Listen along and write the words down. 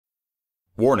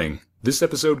Warning, this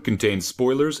episode contains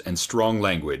spoilers and strong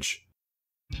language.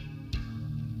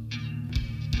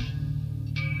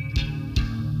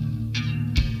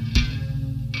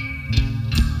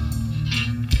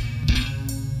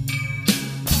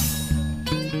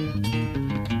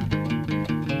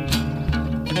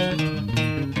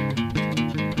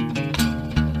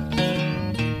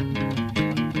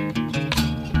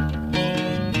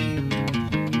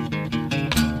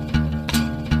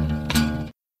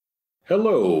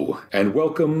 Hello, and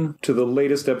welcome to the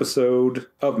latest episode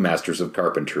of Masters of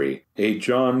Carpentry, a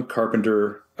John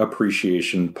Carpenter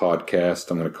appreciation podcast.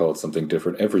 I'm going to call it something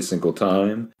different every single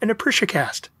time. An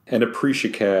appreciacast. An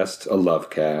appreciacast, a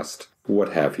lovecast,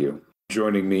 what have you.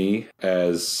 Joining me,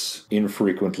 as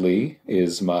infrequently,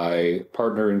 is my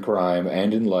partner in crime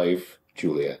and in life,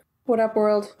 Julia. What up,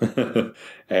 world?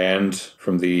 And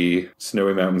from the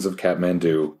snowy mountains of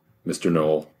Kathmandu, Mr.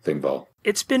 Noel Thingvall.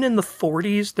 It's been in the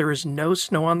 40s. There is no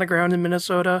snow on the ground in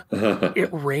Minnesota. It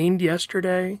rained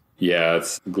yesterday. Yeah,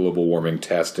 it's global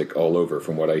warming-tastic all over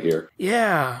from what I hear.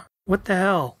 Yeah, what the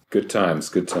hell? Good times,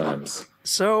 good times.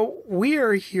 So we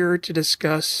are here to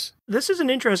discuss... This is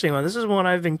an interesting one. This is one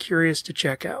I've been curious to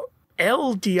check out.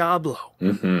 El Diablo,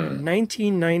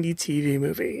 1990 TV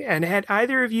movie. And had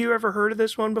either of you ever heard of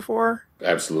this one before?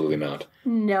 Absolutely not.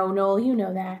 No, Noel, you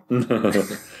know that.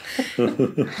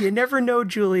 You never know,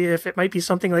 Julia, if it might be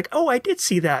something like, oh, I did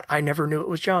see that. I never knew it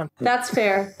was John. That's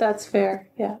fair. That's fair.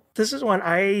 Yeah. This is one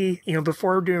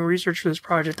before doing research for this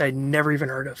project, I'd never even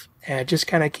heard of. And it just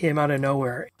kind of came out of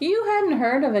nowhere. You hadn't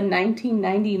heard of a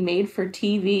 1990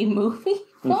 made-for-TV movie?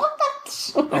 What?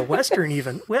 A Western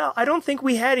even. Well, I don't think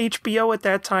we had HBO at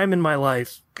that time in my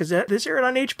life. Because this aired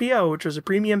on HBO, which was a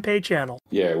premium pay channel.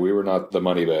 Yeah, we were not the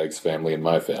Moneybags family in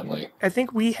my family. I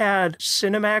think we had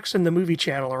Cinemax and the Movie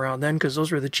Channel around then, because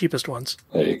those were the cheapest ones.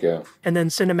 There you go. And then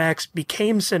Cinemax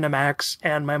became Cinemax,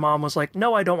 and my mom was like,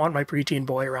 no, I don't want my preteen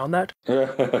boy around that.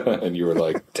 And you were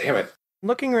like, damn it.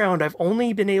 Looking around, I've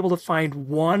only been able to find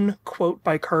one quote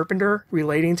by Carpenter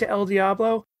relating to El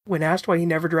Diablo. When asked why he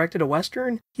never directed a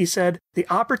Western, he said, "The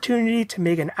opportunity to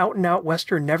make an out-and-out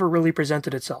Western never really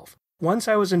presented itself. Once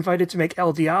I was invited to make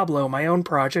El Diablo, my own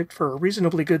project, for a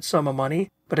reasonably good sum of money,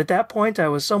 but at that point I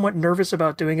was somewhat nervous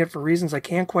about doing it for reasons I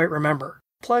can't quite remember.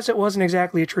 Plus, it wasn't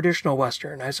exactly a traditional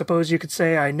Western. I suppose you could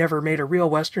say I never made a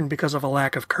real Western because of a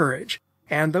lack of courage."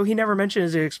 And though he never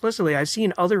mentions it explicitly, I've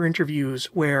seen other interviews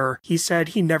where he said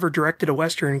he never directed a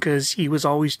Western because he was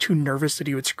always too nervous that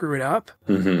he would screw it up.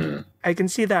 Mm-hmm. I can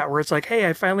see that, where it's like, hey,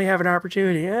 I finally have an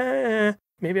opportunity.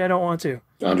 Maybe I don't want to.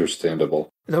 Understandable.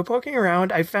 Though poking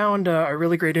around, I found a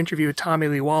really great interview with Tommy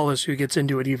Lee Wallace who gets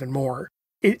into it even more.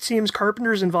 It seems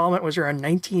Carpenter's involvement was around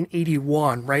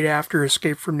 1981, right after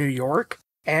Escape from New York,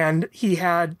 and he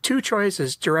had two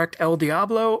choices, direct El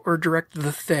Diablo or direct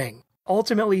The Thing.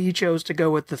 Ultimately, he chose to go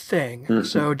with The Thing,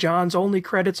 so John's only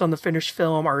credits on the finished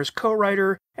film are as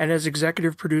co-writer and as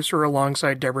executive producer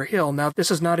alongside Deborah Hill. Now,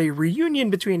 this is not a reunion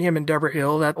between him and Deborah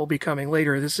Hill. That will be coming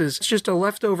later. This is just a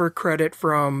leftover credit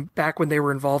from back when they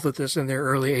were involved with this in their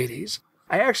early 80s.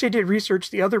 I actually did research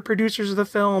the other producers of the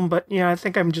film, but I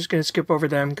think I'm just going to skip over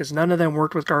them because none of them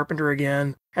worked with Carpenter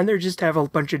again, and they just have a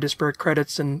bunch of disparate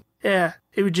credits, and it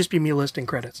would just be me listing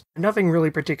credits. Nothing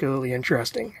really particularly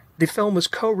interesting. The film was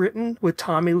co-written with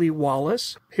Tommy Lee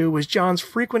Wallace, who was John's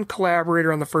frequent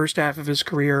collaborator on the first half of his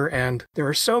career, and there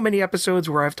are so many episodes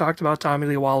where I've talked about Tommy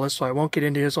Lee Wallace, so I won't get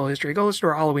into his whole history. Go listen to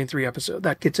our Halloween 3 episode.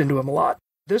 That gets into him a lot.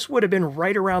 This would have been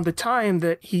right around the time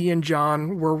that he and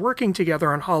John were working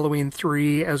together on Halloween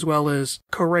 3, as well as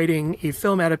co-writing a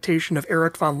film adaptation of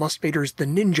Erich von Lustbader's The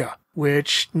Ninja,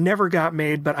 which never got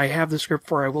made, but I have the script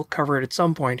for it. I will cover it at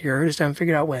some point here. I just haven't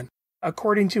figured out when.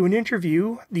 According to an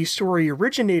interview, the story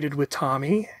originated with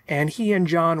Tommy, and he and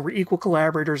John were equal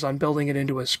collaborators on building it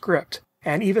into a script.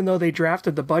 And even though they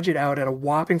drafted the budget out at a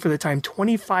whopping, for the time,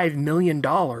 $25 million,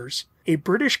 a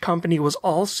British company was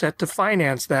all set to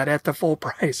finance that at the full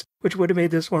price, which would have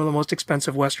made this one of the most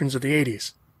expensive Westerns of the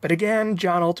 80s. But again,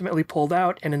 John ultimately pulled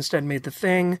out and instead made The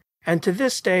Thing. And to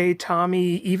this day,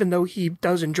 Tommy, even though he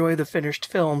does enjoy the finished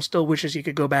film, still wishes he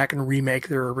could go back and remake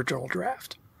their original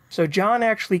draft. So John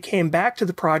actually came back to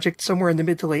the project somewhere in the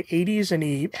mid to late 80s, and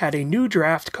he had a new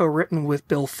draft co-written with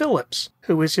Bill Phillips,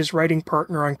 who was his writing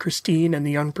partner on Christine and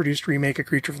the unproduced remake of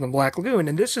Creature from the Black Lagoon.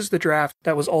 And this is the draft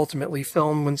that was ultimately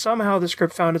filmed when somehow the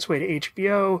script found its way to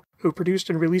HBO, who produced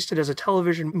and released it as a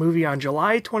television movie on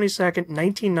July 22nd,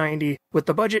 1990, with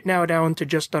the budget now down to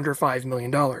just under $5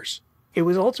 million. It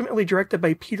was ultimately directed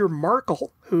by Peter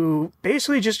Markle, who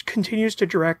basically just continues to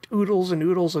direct oodles and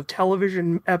oodles of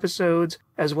television episodes,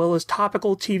 as well as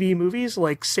topical TV movies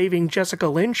like Saving Jessica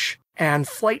Lynch, and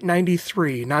Flight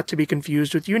 93, not to be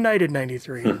confused with United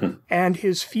 93. And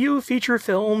his few feature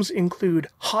films include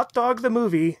Hot Dog the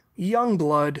Movie,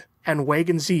 Youngblood, and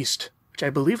Wagons East, which I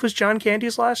believe was John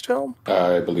Candy's last film.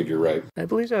 I believe you're right. I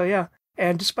believe so, yeah.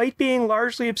 And despite being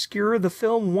largely obscure, the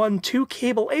film won 2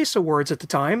 Cable Ace Awards at the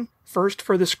time. First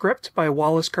for the script by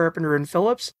Wallace Carpenter and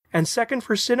Phillips, and second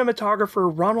for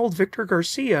cinematographer Ronald Victor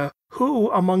Garcia,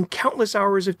 who, among countless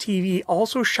hours of TV,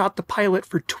 also shot the pilot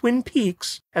for Twin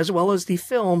Peaks, as well as the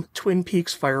film Twin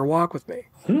Peaks Fire Walk with Me.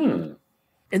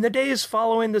 In the days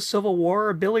following the Civil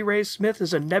War, Billy Ray Smith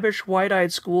is a nebbish,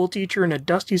 wide-eyed schoolteacher in a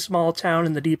dusty small town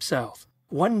in the Deep South.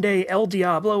 One day, El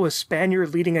Diablo, a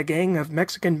Spaniard leading a gang of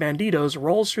Mexican banditos,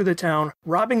 rolls through the town,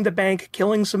 robbing the bank,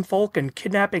 killing some folk, and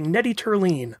kidnapping Nettie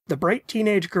Turleen, the bright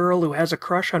teenage girl who has a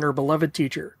crush on her beloved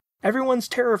teacher. Everyone's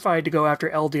terrified to go after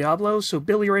El Diablo, so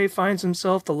Billy Ray finds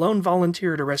himself the lone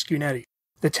volunteer to rescue Nettie.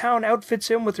 The town outfits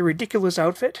him with a ridiculous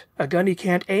outfit, a gun he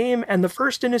can't aim, and the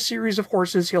first in a series of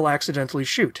horses he'll accidentally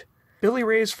shoot. Billy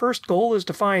Ray's first goal is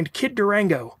to find Kid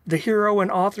Durango, the hero and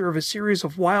author of a series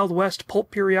of Wild West pulp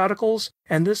periodicals,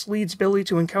 and this leads Billy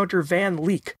to encounter Van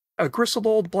Leek, a grizzled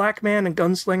old black man and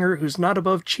gunslinger who's not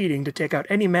above cheating to take out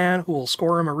any man who will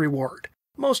score him a reward,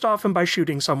 most often by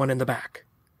shooting someone in the back.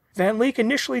 Van Leek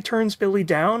initially turns Billy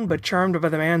down, but charmed by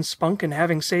the man's spunk and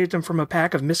having saved him from a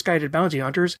pack of misguided bounty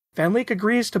hunters, Van Leek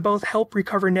agrees to both help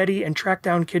recover Nettie and track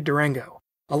down Kid Durango.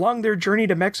 Along their journey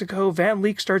to Mexico, Van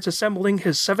Leek starts assembling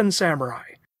his 7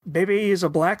 samurai. Bebe is a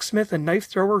blacksmith and knife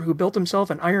thrower who built himself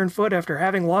an iron foot after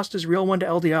having lost his real one to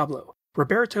El Diablo.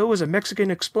 Roberto is a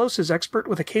Mexican explosives expert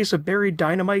with a case of buried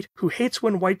dynamite who hates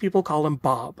when white people call him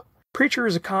Bob. Preacher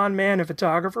is a con man and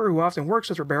photographer who often works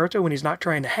with Roberto when he's not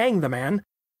trying to hang the man.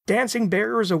 Dancing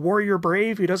Bear is a warrior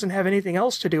brave who doesn't have anything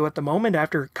else to do at the moment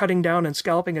after cutting down and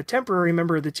scalping a temporary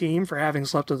member of the team for having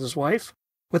slept with his wife.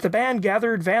 With the band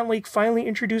gathered, Van Leek finally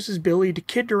introduces Billy to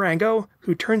Kid Durango,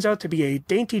 who turns out to be a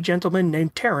dainty gentleman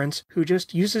named Terrence, who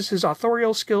just uses his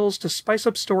authorial skills to spice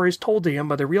up stories told to him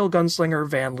by the real gunslinger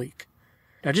Van Leek.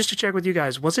 Now, just to check with you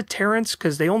guys, was it Terrence?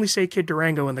 Because they only say Kid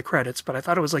Durango in the credits, but I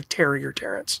thought it was like Terry or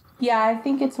Terrence. Yeah, I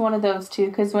think it's one of those two,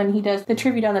 because when he does the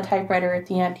tribute on the typewriter at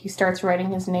the end, he starts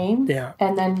writing his name. Yeah.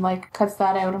 And then, cuts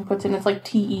that out and puts in, it's like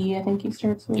T-E, I think he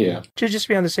starts with. Yeah. To just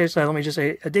be on the safe side, let me just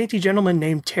say, a dainty gentleman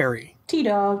named Terry.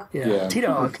 T-Dog. Yeah.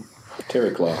 T-Dog.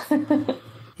 Terry Cloth.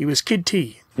 He was Kid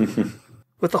T.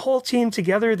 With the whole team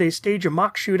together, they stage a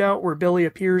mock shootout where Billy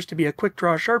appears to be a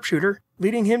quick-draw sharpshooter,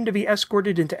 leading him to be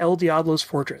escorted into El Diablo's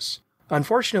fortress.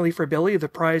 Unfortunately for Billy, the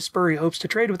prize spur he hopes to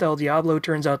trade with El Diablo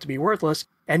turns out to be worthless,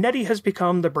 and Nettie has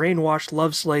become the brainwashed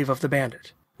love slave of the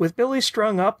bandit. With Billy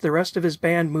strung up, the rest of his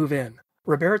band move in.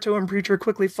 Roberto and Preacher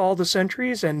quickly fall the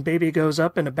sentries, and Baby goes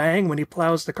up in a bang when he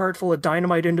plows the cart full of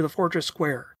dynamite into the fortress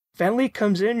square. Van Leek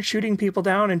comes in, shooting people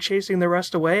down and chasing the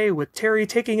rest away, with Terry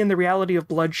taking in the reality of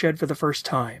bloodshed for the first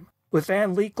time. With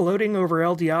Van Leek gloating over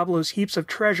El Diablo's heaps of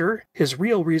treasure, his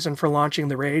real reason for launching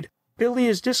the raid, Billy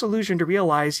is disillusioned to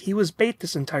realize he was bait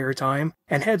this entire time,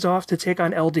 and heads off to take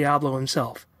on El Diablo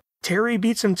himself. Terry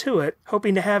beats him to it,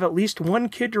 hoping to have at least one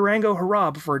Kid Durango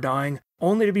hurrah before dying,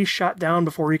 only to be shot down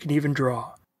before he can even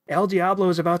draw. El Diablo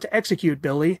is about to execute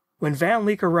Billy when Van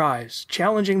Leek arrives,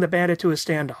 challenging the bandit to a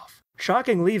standoff.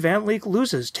 Shockingly, Van Leek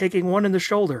loses, taking one in the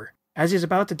shoulder. As he's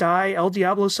about to die, El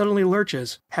Diablo suddenly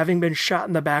lurches, having been shot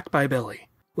in the back by Billy.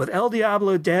 With El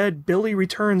Diablo dead, Billy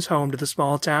returns home to the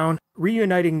small town,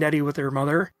 reuniting Nettie with her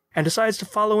mother, and decides to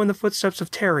follow in the footsteps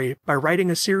of Terry by writing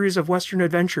a series of Western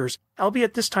adventures,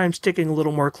 albeit this time sticking a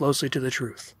little more closely to the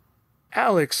truth.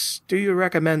 Alex, do you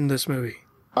recommend this movie?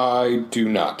 I do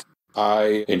not.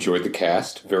 I enjoyed the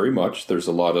cast very much. There's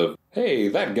a lot of, hey,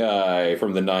 that guy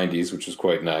from the 90s, which was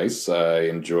quite nice. I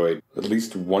enjoyed at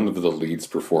least one of the lead's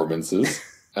performances.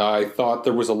 I thought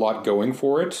there was a lot going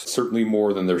for it, certainly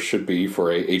more than there should be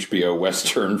for a HBO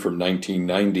Western from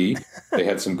 1990. They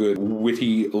had some good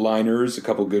witty liners, a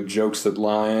couple good jokes that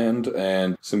land,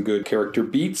 and some good character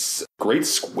beats. Great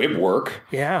squib work.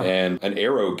 Yeah. And an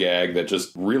arrow gag that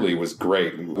just really was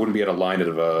great. Wouldn't be out of line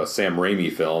of a Sam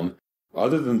Raimi film.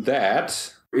 Other than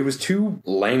that, it was too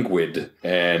languid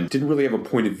and didn't really have a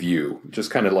point of view. It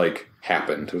just kind of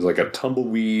happened. It was like a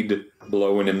tumbleweed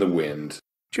blowing in the wind.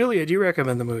 Julia, do you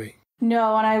recommend the movie?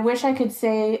 No, and I wish I could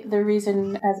say the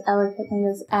reason as eloquently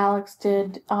as Alex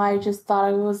did. I just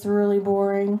thought it was really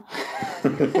boring.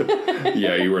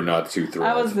 Yeah, you were not too thrilled.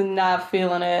 I was not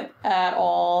feeling it at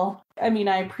all. I mean,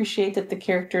 I appreciate that the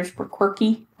characters were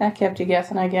quirky. That kept you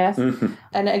guessing, I guess. Mm-hmm.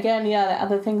 And again, yeah, the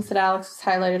other things that Alex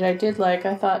has highlighted, I did like.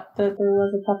 I thought that there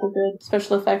was a couple good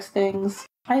special effects things.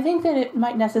 I think that it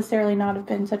might necessarily not have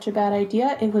been such a bad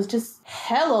idea. It was just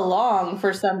hella long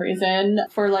for some reason,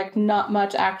 for like not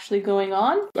much actually going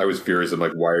on. I was furious. I'm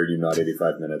like, why are you not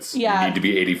 85 minutes? Yeah. You need to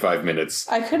be 85 minutes.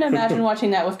 I couldn't imagine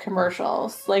watching that with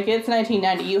commercials. Like, it's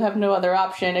 1990. You have no other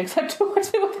option except to watch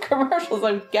it with commercials,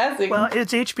 I'm guessing. Well,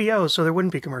 it's HBO, so there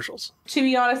wouldn't be commercials. To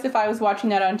be honest, if I was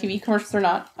watching that on TV, commercials or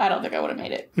not, I don't think I would have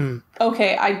made it.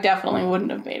 Okay, I definitely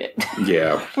wouldn't have made it.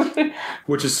 Yeah.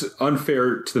 Which is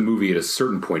unfair to the movie at a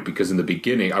certain point, because in the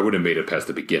beginning, I would have made it past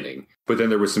the beginning. But then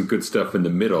there was some good stuff in the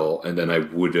middle, and then I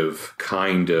would have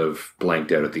kind of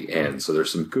blanked out at the end. So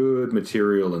there's some good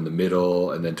material in the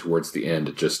middle, and then towards the end,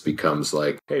 it just becomes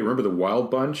like, hey, remember the Wild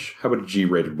Bunch? How about a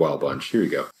G-rated Wild Bunch? Here you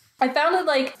go. I found it,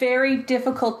 like, very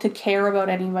difficult to care about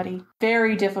anybody.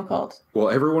 Very difficult. Well,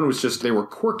 everyone was just, they were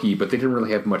quirky, but they didn't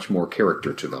really have much more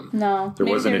character to them. No. There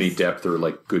wasn't any depth or,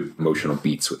 like, good emotional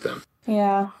beats with them.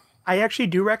 Yeah. I actually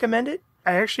do recommend it.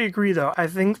 I actually agree, though. I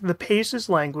think the pace is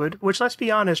languid, which, let's be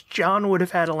honest, John would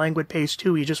have had a languid pace,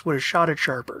 too. He just would have shot it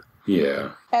sharper.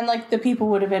 Yeah. And, like, the people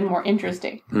would have been more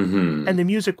interesting. Mm-hmm. And the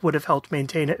music would have helped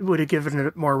maintain it, would have given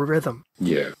it more rhythm.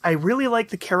 Yeah. I really like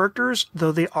the characters,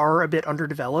 though they are a bit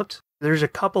underdeveloped. There's a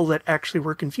couple that actually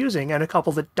were confusing, and a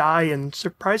couple that die in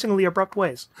surprisingly abrupt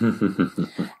ways.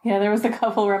 Yeah, there was a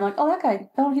couple where I'm like, oh, that guy,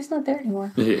 oh, he's not there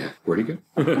anymore. Yeah, where'd he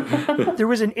go? There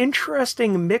was an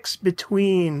interesting mix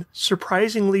between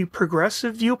surprisingly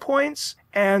progressive viewpoints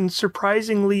and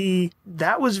surprisingly,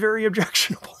 that was very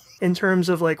objectionable. In terms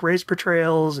of, like, race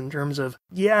portrayals, in terms of,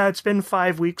 yeah, it's been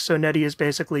 5 weeks, so Nettie is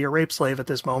basically a rape slave at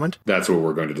this moment. That's what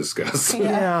we're going to discuss.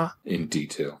 Yeah. In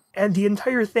detail. And the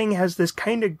entire thing has this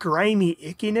kind of grimy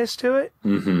ickiness to it,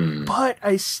 but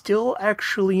I still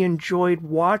actually enjoyed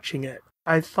watching it.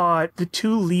 I thought the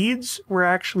two leads were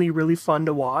actually really fun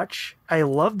to watch. I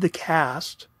loved the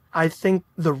cast. I think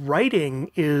the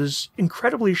writing is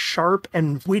incredibly sharp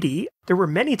and witty. There were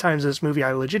many times in this movie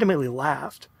I legitimately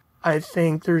laughed. I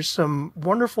think there's some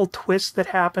wonderful twists that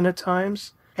happen at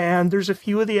times, and there's a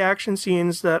few of the action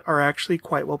scenes that are actually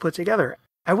quite well put together.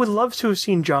 I would love to have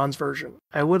seen John's version.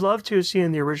 I would love to have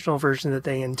seen the original version that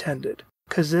they intended,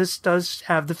 because this does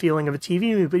have the feeling of a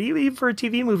TV movie, but even for a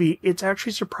TV movie, it's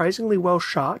actually surprisingly well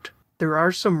shot. There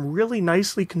are some really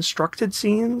nicely constructed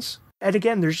scenes, and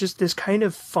again, there's just this kind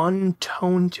of fun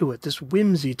tone to it, this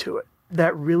whimsy to it,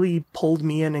 that really pulled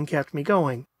me in and kept me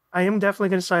going. I am definitely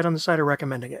going to side on the side of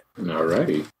recommending it.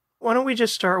 Alrighty. Why don't we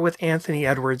just start with Anthony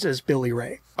Edwards as Billy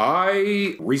Ray?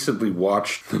 I recently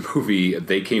watched the movie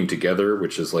They Came Together,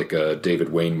 which is like a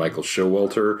David Wayne, Michael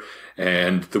Showalter,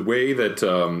 and the way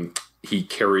that he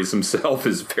carries himself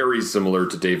is very similar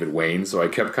to David Wayne, so I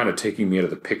kept kind of taking me out of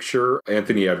the picture.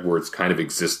 Anthony Edwards kind of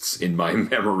exists in my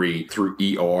memory through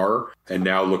ER, and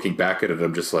now looking back at it,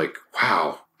 I'm just like,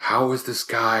 wow. How is this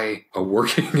guy a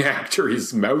working actor?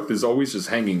 His mouth is always just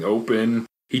hanging open.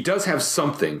 He does have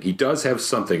something.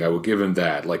 I will give him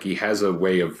that. Like, he has a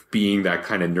way of being that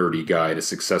kind of nerdy guy in a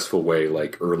successful way,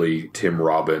 like early Tim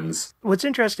Robbins. What's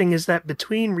interesting is that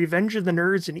between Revenge of the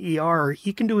Nerds and ER,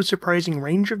 he can do a surprising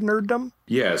range of nerddom.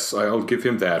 Yes, I'll give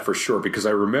him that for sure, because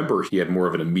I remember he had more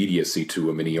of an immediacy to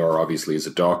him in ER, obviously, as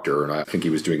a doctor, and I think he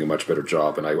was doing a much better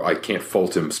job, and I can't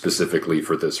fault him specifically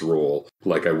for this role,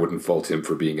 like I wouldn't fault him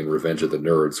for being in Revenge of the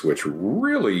Nerds, which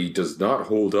really does not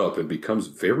hold up and becomes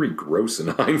very gross in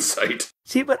hindsight.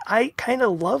 See, but I kind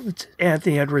of loved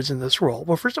Anthony Edwards in this role.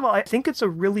 Well, first of all, I think it's a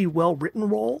really well-written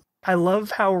role. I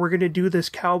love how we're going to do this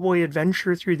cowboy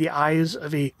adventure through the eyes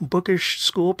of a bookish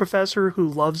school professor who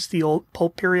loves the old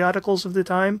pulp periodicals of the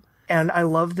time. And I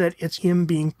love that it's him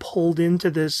being pulled into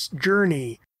this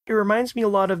journey. It reminds me a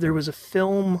lot of, there was a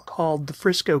film called The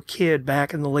Frisco Kid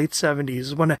back in the late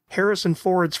 70s, one of Harrison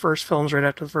Ford's first films right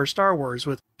after the first Star Wars,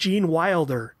 with Gene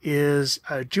Wilder is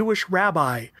a Jewish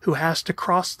rabbi who has to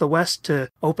cross the West to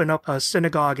open up a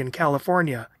synagogue in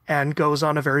California and goes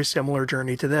on a very similar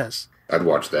journey to this. I'd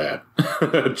watch that.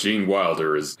 Gene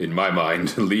Wilder is, in my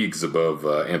mind, leagues above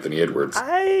Anthony Edwards.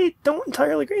 I don't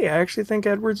entirely agree. I actually think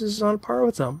Edwards is on par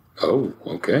with them. Oh,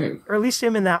 okay. Or at least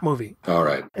him in that movie. All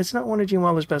right. It's not one of Gene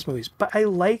Wilder's best movies, but I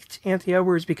liked Anthony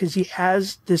Edwards because he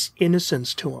has this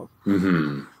innocence to him.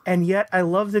 Mm-hmm. And yet I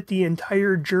love that the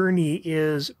entire journey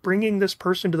is bringing this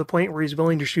person to the point where he's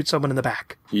willing to shoot someone in the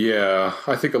back. Yeah,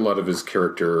 I think a lot of his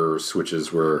character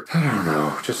switches were, I don't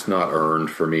know, just not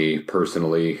earned for me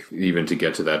personally, even to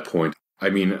get to that point. I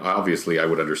mean, obviously I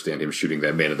would understand him shooting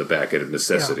that man in the back out of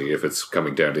necessity if it's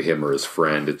coming down to him or his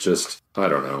friend. It just, I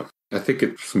don't know. I think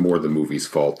it's more the movie's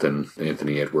fault than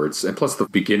Anthony Edwards. And plus the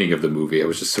beginning of the movie, I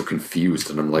was just so confused.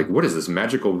 And I'm like, what is this,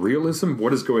 magical realism?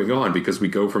 What is going on? Because we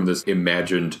go from this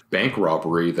imagined bank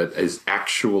robbery that is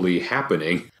actually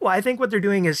happening. Well, I think what they're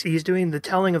doing is he's doing the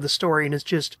telling of the story and it's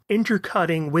just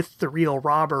intercutting with the real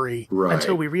robbery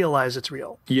until we realize it's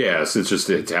real. Yes,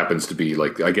 it happens to be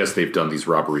like, I guess they've done these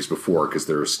robberies before because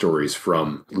there are stories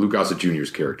from Lou Gossett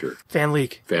Jr.'s character. Van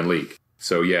Leek.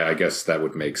 So, yeah, I guess that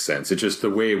would make sense. It's just the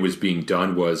way it was being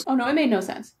done was... Oh, no, it made no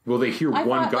sense. Well, they hear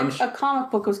one gunshot. A comic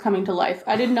book was coming to life.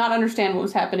 I did not understand what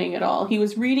was happening at all. He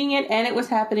was reading it, and it was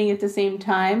happening at the same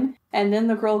time. And then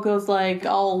the girl goes, like,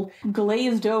 all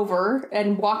glazed over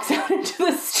and walks out into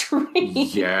the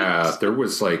street. Yeah, there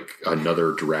was, like,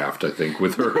 another draft, I think,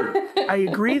 with her. I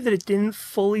agree that it didn't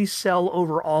fully sell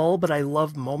overall, but I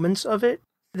love moments of it.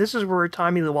 This is where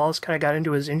Tommy Lee Wallace kind of got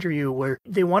into his interview where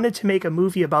they wanted to make a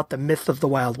movie about the myth of the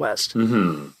Wild West.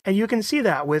 Mm-hmm. And you can see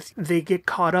that with they get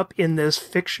caught up in this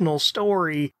fictional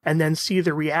story and then see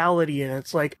the reality. And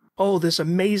it's like, oh, this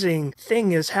amazing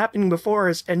thing is happening before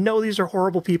us. And no, these are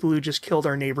horrible people who just killed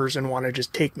our neighbors and want to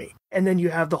just take me. And then you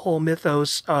have the whole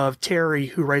mythos of Terry,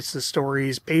 who writes the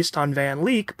stories based on Van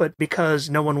Leek, but because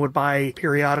no one would buy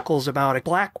periodicals about a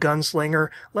black gunslinger,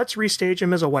 let's restage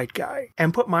him as a white guy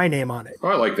and put my name on it. Oh,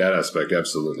 I like that aspect,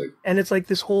 absolutely. And it's like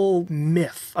this whole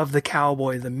myth of the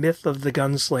cowboy, the myth of the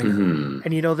gunslinger. Mm-hmm.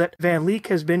 And you know that Van Leek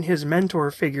has been his mentor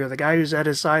figure, the guy who's at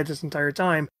his side this entire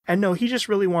time. And no, he just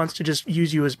really wants to just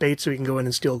use you as bait so he can go in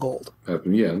and steal gold.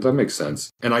 Yeah, that makes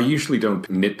sense. And I usually don't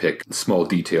nitpick small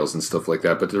details and stuff like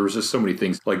that, but there was just so many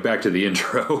things, like back to the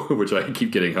intro, which I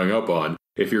keep getting hung up on.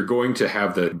 If you're going to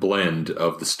have the blend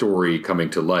of the story coming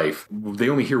to life, they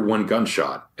only hear one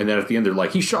gunshot. And then at the end, they're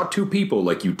like, he shot two people,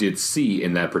 like you did see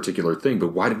in that particular thing.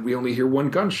 But why did we only hear one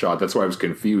gunshot? That's why I was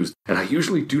confused. And I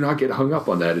usually do not get hung up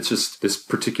on that. It's just this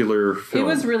particular film. It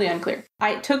was really unclear.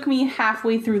 It took me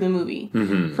halfway through the movie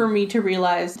for me to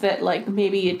realize that, like,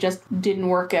 maybe it just didn't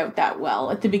work out that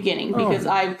well at the beginning. Because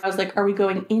I was like, are we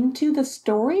going into the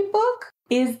storybook?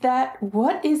 Is that,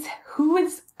 who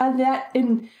is that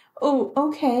in... Oh,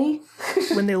 okay.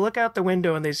 When they look out the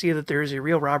window and they see that there is a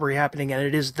real robbery happening and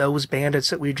it is those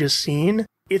bandits that we just seen,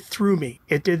 it threw me.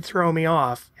 It did throw me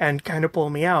off and kind of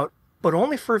pull me out. But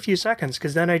only for a few seconds,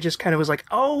 because then I just kind of was like,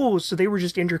 oh, so they were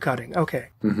just intercutting. Okay.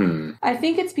 Mm-hmm. I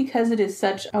think it's because it is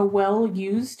such a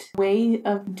well-used way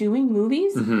of doing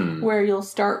movies, where you'll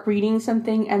start reading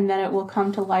something and then it will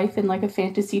come to life in like a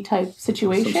fantasy-type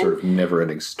situation. Some sort of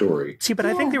never-ending story. See, but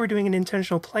I think they were doing an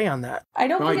intentional play on that. I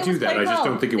don't think it was that. I just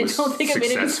don't think it was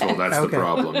successful. That's the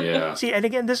problem, yeah. See, and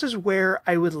again, this is where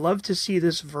I would love to see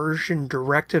this version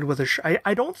directed with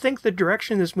I don't think the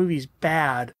direction of this movie is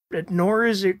bad, nor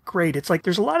is it great. It's like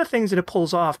there's a lot of things that it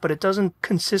pulls off, but it doesn't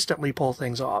consistently pull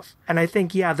things off. And I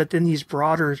think, that then these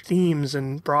broader themes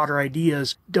and broader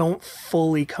ideas don't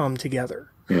fully come together.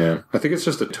 Yeah, I think it's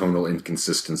just a tonal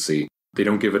inconsistency. They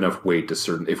don't give enough weight to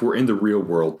certain... If we're in the real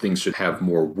world, things should have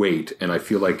more weight. And I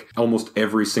feel like almost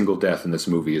every single death in this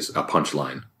movie is a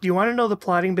punchline. Do you want to know the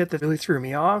plotting bit that really threw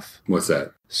me off? What's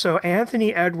that? So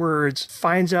Anthony Edwards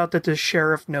finds out that the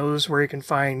sheriff knows where he can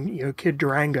find, Kid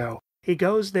Durango. He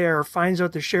goes there, finds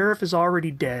out the sheriff is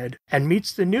already dead, and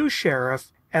meets the new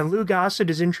sheriff, and Lou Gossett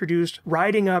is introduced,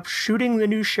 riding up, shooting the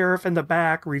new sheriff in the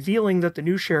back, revealing that the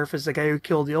new sheriff is the guy who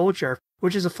killed the old sheriff,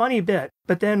 which is a funny bit.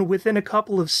 But then within a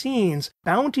couple of scenes,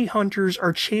 bounty hunters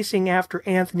are chasing after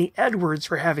Anthony Edwards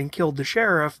for having killed the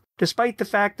sheriff, despite the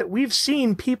fact that we've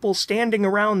seen people standing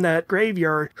around that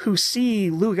graveyard who see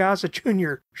Lou Gossett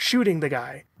Jr. shooting the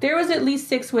guy. There was at least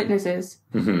 6 witnesses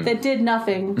that did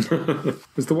nothing.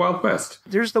 It's the Wild West.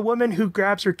 There's the woman who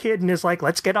grabs her kid and is like,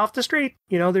 let's get off the street.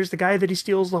 There's the guy that he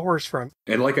steals the horse from.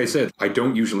 And like I said, I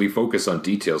don't usually focus on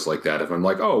details like that. If I'm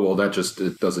like, oh, well,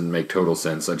 it doesn't make total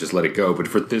sense, I just let it go. But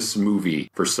for this movie,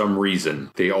 for some reason,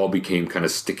 they all became kind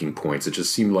of sticking points. It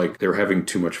just seemed like they were having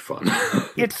too much fun.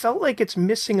 It felt like it's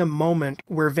missing a moment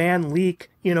where Van Leek,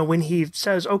 when he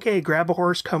says, okay, grab a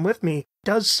horse, come with me,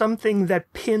 does something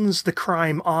that pins the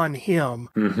crime on him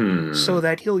so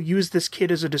that he'll use this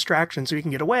kid as a distraction so he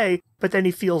can get away, but then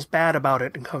he feels bad about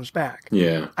it and comes back.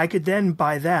 Yeah. I could then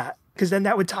buy that, because then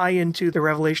that would tie into the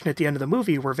revelation at the end of the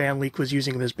movie where Van Leek was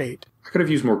using him as bait. I could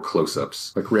have used more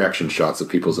close-ups, like reaction shots of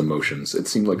people's emotions. It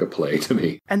seemed like a play to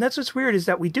me. And that's what's weird, is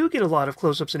that we do get a lot of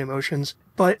close-ups and emotions,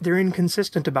 but they're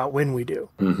inconsistent about when we do.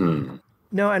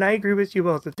 No, and I agree with you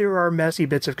both that there are messy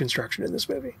bits of construction in this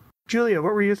movie. Julia,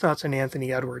 what were your thoughts on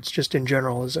Anthony Edwards, just in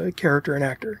general, as a character and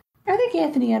actor? I think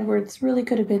Anthony Edwards really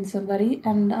could have been somebody,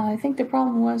 and I think the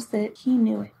problem was that he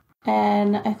knew it.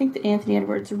 And I think that Anthony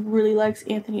Edwards really likes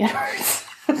Anthony Edwards.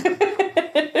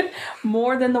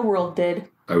 More than the world did.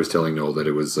 I was telling Noel that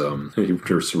it was, he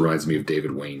just reminds me of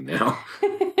David Wayne now.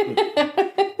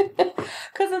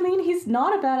 Because, I mean, he's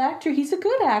not a bad actor. He's a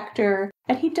good actor.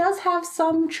 And he does have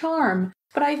some charm.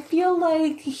 But I feel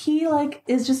like he,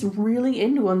 is just really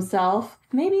into himself.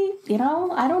 Maybe, I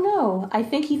don't know. I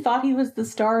think he thought he was the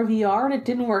star of ER and it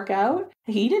didn't work out.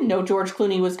 He didn't know George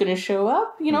Clooney was going to show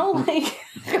up,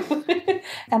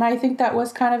 And I think that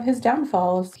was kind of his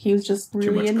downfall. He was just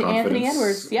really into Anthony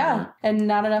Edwards. Yeah. And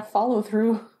not enough follow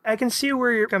through. I can see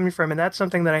where you're coming from, and that's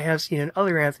something that I have seen in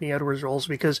other Anthony Edwards roles,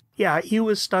 because, yeah, he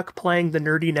was stuck playing the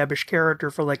nerdy, nebbish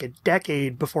character for like a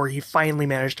decade before he finally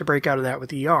managed to break out of that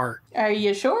with ER. Are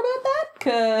you sure about that?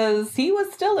 Because he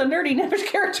was still a nerdy, nebbish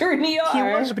character in ER. He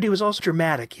was, but he was also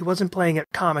dramatic. He wasn't playing it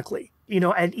comically.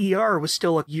 And ER was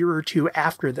still a year or two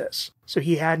after this. So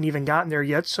he hadn't even gotten there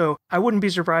yet. So I wouldn't be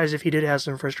surprised if he did have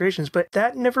some frustrations, but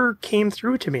that never came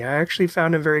through to me. I actually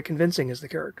found him very convincing as the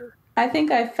character. I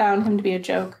think I found him to be a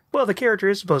joke. Well, the character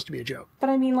is supposed to be a joke. But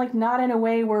I mean, not in a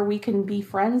way where we can be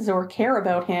friends or care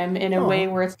about him, in a way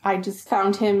where I just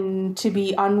found him to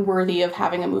be unworthy of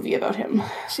having a movie about him.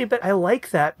 See, but I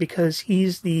like that because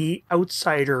he's the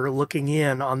outsider looking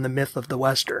in on the myth of the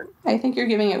Western. I think you're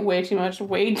giving it way too much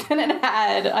weight than it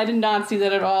had. I did not see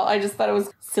that at all. I just thought it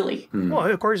was silly. Well,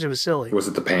 of course it was silly. Was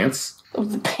it the pants?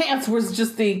 The pants was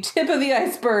just the tip of the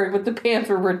iceberg, but the pants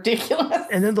were ridiculous.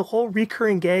 And then the whole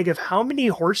recurring gag of how many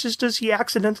horses does he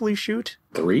accidentally shoot?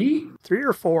 3? 3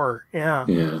 or 4, yeah.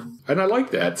 Yeah. And I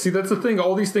like that. See, that's the thing.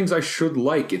 All these things I should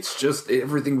like. It's just,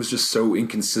 everything was just so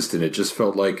inconsistent. It just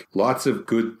felt like lots of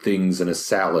good things in a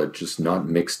salad, just not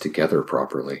mixed together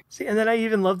properly. See, and then I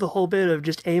even love the whole bit of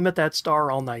just aim at that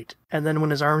star all night. And then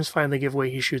when his arms finally give way,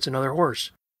 he shoots another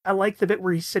horse. I like the bit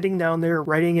where he's sitting down there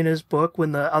writing in his book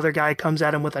when the other guy comes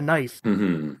at him with a knife.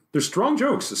 Mm-hmm. They're strong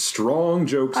jokes.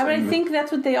 I mean, I think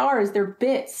that's what they are, is they're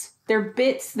bits. They're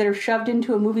bits that are shoved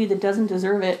into a movie that doesn't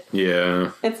deserve it.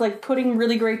 Yeah. It's like putting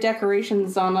really great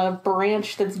decorations on a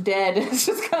branch that's dead. It's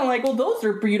just kind of like, well, those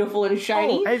are beautiful and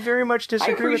shiny. Oh, I very much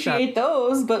disagree with that. I appreciate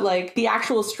those, but the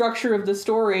actual structure of the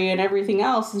story and everything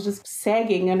else is just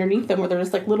sagging underneath them, where they're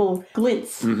just little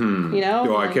glints. Mm-hmm.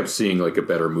 No, I kept seeing a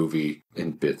better movie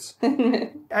in bits.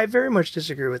 I very much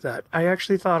disagree with that. I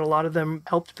actually thought a lot of them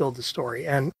helped build the story,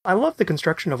 and I love the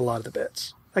construction of a lot of the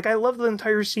bits. I love the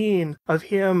entire scene of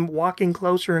him walking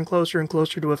closer and closer and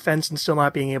closer to a fence and still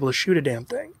not being able to shoot a damn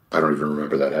thing. I don't even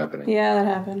remember that happening. Yeah, that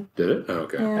happened. Did it? Oh,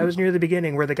 okay. Yeah. I was near the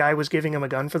beginning where the guy was giving him a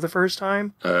gun for the first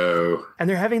time. Oh. And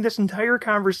they're having this entire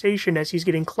conversation as he's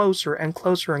getting closer and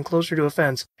closer and closer to a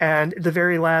fence. And the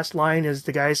very last line is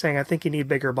the guy saying, "I think you need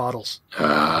bigger bottles."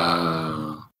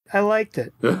 Ah. I liked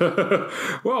it.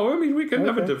 Well, I mean, we can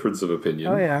have a difference of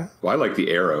opinion. Oh, yeah. Well, I like the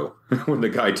arrow. When the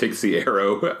guy takes the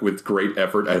arrow with great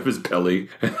effort out of his belly,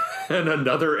 and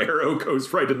another arrow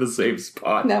goes right in the same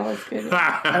spot. That was good.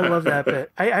 I love that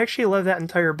bit. I actually love that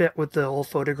entire bit with the whole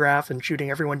photograph and shooting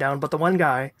everyone down but the one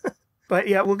guy. But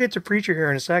yeah, we'll get to Preacher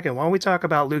here in a second. Why don't we talk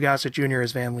about Lou Gossett Jr.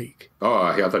 as Van Leek?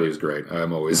 Oh, yeah, I thought he was great.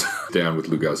 I'm always down with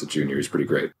Lou Gossett Jr. He's pretty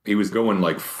great. He was going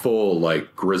full,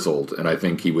 grizzled, and I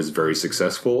think he was very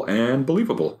successful and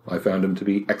believable. I found him to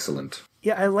be excellent.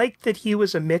 Yeah, I liked that he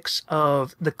was a mix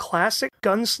of the classic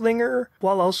gunslinger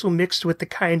while also mixed with the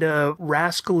kind of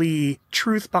rascally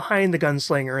truth behind the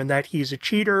gunslinger, and that he's a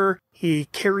cheater. He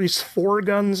carries 4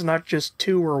 guns, not just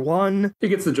 2 or 1. He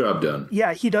gets the job done.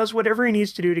 Yeah, he does whatever he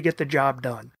needs to do to get the job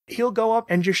done. He'll go up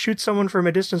and just shoot someone from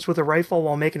a distance with a rifle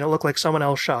while making it look like someone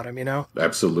else shot him,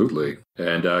 Absolutely.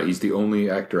 And he's the only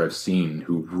actor I've seen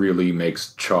who really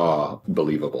makes Chaw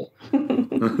believable.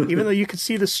 Even though you could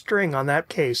see the string on that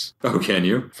case. Oh, can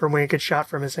you? From when he gets shot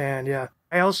from his hand, yeah.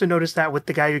 I also noticed that with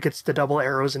the guy who gets the double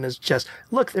arrows in his chest.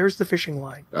 Look, there's the fishing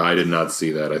line. I did not see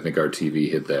that. I think our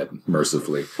TV hid that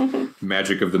mercifully.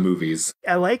 Magic of the movies.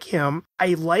 I like him. I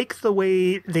like the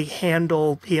way they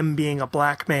handle him being a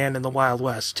black man in the Wild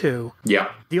West, too.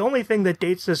 Yeah. The only thing that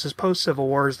dates this as post-Civil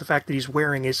War is the fact that he's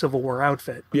wearing a Civil War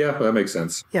outfit. Yeah, that makes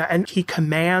sense. Yeah, and he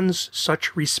commands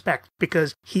such respect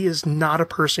because he is not a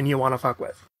person you want to fuck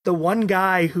with. The one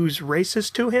guy who's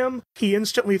racist to him, he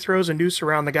instantly throws a noose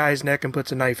around the guy's neck and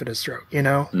puts a knife at his throat,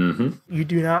 Mm-hmm. You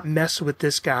do not mess with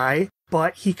this guy,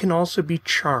 but he can also be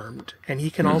charmed, and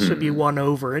he can also be won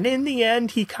over. And in the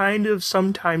end, he kind of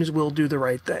sometimes will do the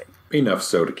right thing. Enough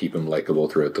so to keep him likable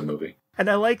throughout the movie. And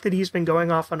I like that he's been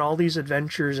going off on all these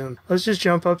adventures, and let's just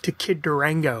jump up to Kid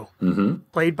Durango,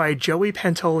 played by Joey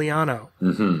Pantoliano,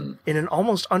 in an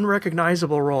almost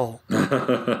unrecognizable role.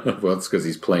 Well, it's because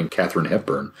he's playing Katharine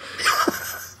Hepburn.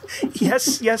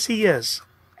 Yes, he is.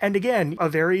 And again, a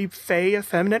very fey,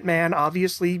 effeminate man,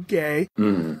 obviously gay,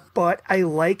 but I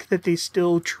like that they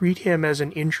still treat him as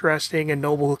an interesting and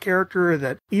noble character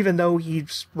that even though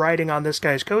he's riding on this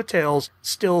guy's coattails,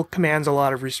 still commands a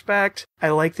lot of respect. I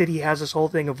like that he has this whole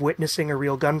thing of witnessing a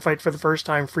real gunfight for the first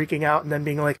time, freaking out, and then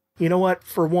being like, you know what,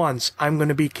 for once, I'm going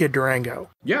to be Kid Durango.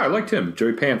 Yeah, I liked him.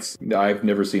 Joey Pants. I've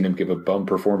never seen him give a bum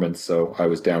performance, so I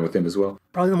was down with him as well.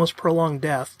 Probably the most prolonged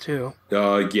death, too.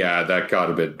 Yeah, that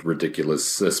got a bit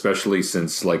ridiculous, especially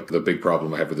since, like, the big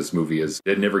problem I have with this movie is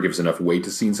it never gives enough weight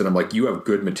to scenes, and I'm like, you have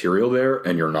good material there,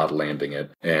 and you're not landing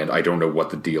it, and I don't know what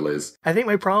the deal is. I think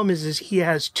my problem is he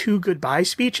has 2 goodbye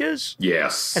speeches.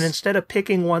 Yes. And instead of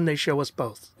picking one, they show us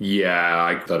both. Yeah,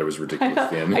 I thought it was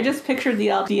ridiculous. I just pictured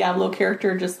the Diablo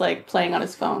character just, like, playing on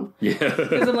his phone. Yeah.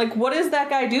 Because I'm like, what is that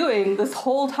guy doing this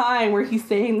whole time where he's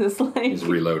saying this, like... He's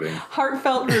reloading.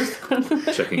 Heartfelt response.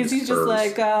 Checking his He's just spurs.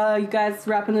 like, you guys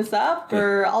wrapping this up?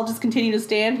 Or I'll just continue to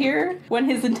stand here? When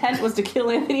his intent was to kill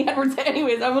Anthony Edwards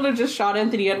anyways, I would have just shot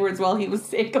Anthony Edwards while he was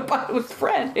saying goodbye to his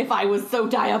friend, if I was so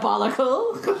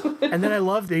diabolical. And then I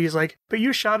love that he's like, but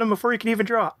you shot him before he could even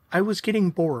draw. I was getting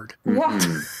bored. Yeah,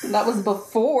 that was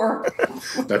before.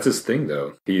 That's his thing,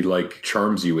 though. He, like,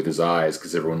 charms you with his eyes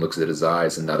because everyone looks at his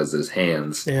eyes and not at his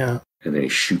hands. Yeah. And then he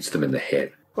shoots them in the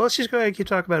head. Well, let's just go ahead and keep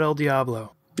talking about El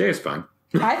Diablo. Yeah, it's fine.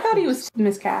 I thought he was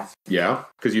miscast. Yeah?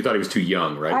 Because you thought he was too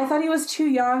young, right? I thought he was too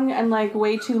young and, like,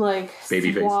 way too, like,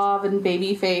 Baby-faced. suave and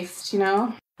baby-faced, you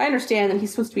know? I understand that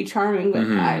he's supposed to be charming, but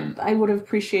I would have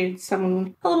appreciated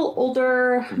someone a little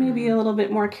older, maybe a little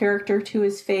bit more character to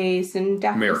his face, and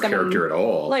definitely Mere character at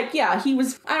all. Like, yeah, he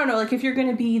was, I don't know, like, if you're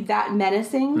going to be that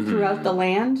menacing throughout the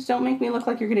land, don't make me look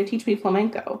like you're going to teach me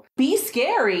flamenco. Be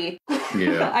scary!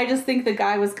 Yeah. I just think the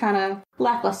guy was kind of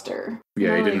lackluster.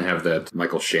 Yeah, he You know, didn't have that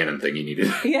Michael Shannon thing he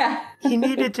needed. Yeah. He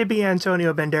needed to be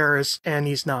Antonio Banderas, and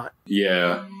he's not.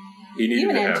 Yeah. He needed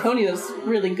Even to have... Antonio's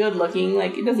really good looking.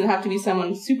 Like, it doesn't have to be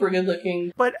someone super good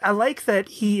looking. But I like that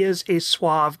he is a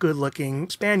suave, good-looking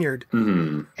Spaniard.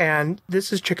 Mm-hmm. And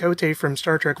this is Chakotay from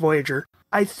Star Trek Voyager.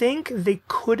 I think they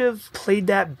could have played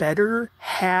that better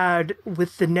had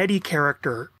with the Nettie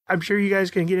character. I'm sure you guys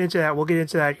can get into that. We'll get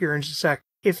into that here in just a sec.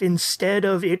 If instead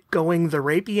of it going the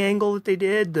rapey angle that they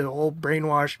did, the whole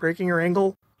brainwash breaking her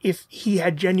angle, if he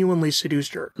had genuinely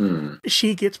seduced her.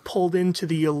 She gets pulled into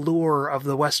the allure of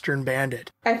the Western bandit.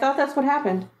 I thought that's what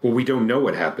happened. Well, we don't know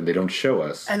what happened. They don't show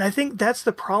us. And I think that's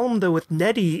the problem, though, with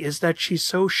Nettie, is that she's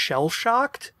so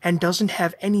shell-shocked and doesn't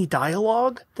have any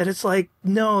dialogue that it's like,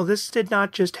 no, this did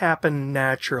not just happen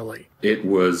naturally. It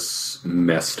was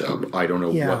messed up. I don't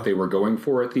know what they were going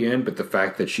for at the end, but the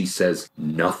fact that she says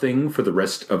nothing for the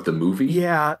rest of the movie...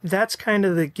 Yeah, that's kind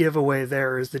of the giveaway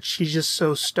there, is that she's just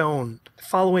so stoned.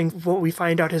 Following what we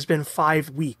find out has been 5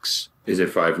 weeks. Is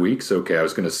it 5 weeks? Okay, I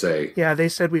was going to say... Yeah, they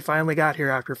said we finally got here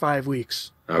after 5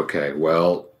 weeks. Okay,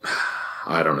 well...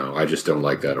 I don't know. I just don't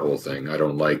like that whole thing. I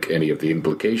don't like any of the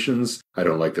implications. I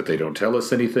don't like that they don't tell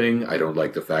us anything. I don't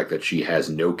like the fact that she has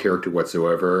no character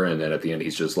whatsoever. And then at the end,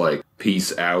 he's just like,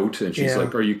 peace out. And she's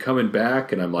like, are you coming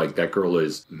back? And I'm like, that girl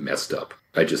is messed up.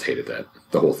 I just hated that.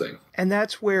 The whole thing. And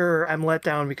that's where I'm let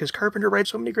down because Carpenter writes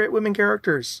so many great women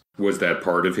characters. Was that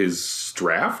part of his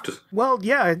draft? Well,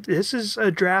 yeah, this is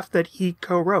a draft that he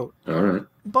co-wrote. All right.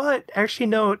 But actually,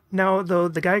 no, now, though,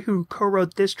 the guy who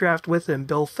co-wrote this draft with him,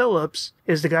 Bill Phillips,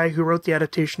 is the guy who wrote the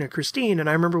adaptation of Christine, and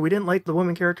I remember we didn't like the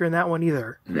woman character in that one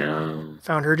either. No.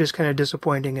 Found her just kind of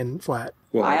disappointing and flat.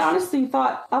 Well, I honestly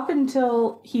thought up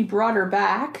until he brought her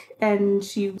back and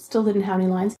she still didn't have any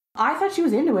lines, I thought she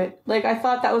was into it. Like, I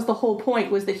thought that was the whole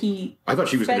point, was that he I thought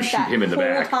she was going to shoot him in the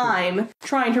back. whole time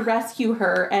trying to rescue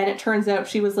her, and it turns out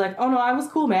she was like, oh no, I was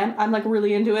cool, man. I'm like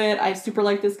really into it. I super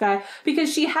like this guy.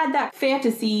 Because she had that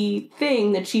fantasy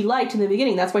thing that she liked in the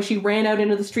beginning. That's why she ran out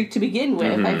into the street to begin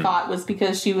with, I thought, was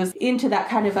because she was into that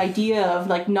kind of idea of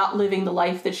like not living the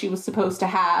life that she was supposed to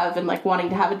have and like wanting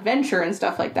to have adventure and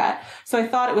stuff like that. So I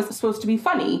thought it was supposed to be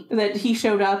funny that he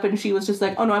showed up and she was just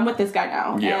like, oh no, I'm with this guy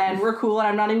now. Yeah. And we're cool and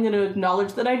I'm not even going to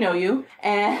acknowledge that I know you.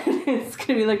 And it's going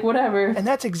to be like, whatever. And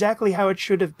that's exactly how it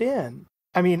should have been.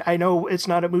 I mean, I know it's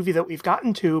not a movie that we've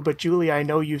gotten to, but Julie, I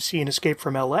know you've seen Escape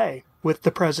from L.A. with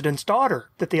the president's daughter,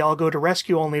 that they all go to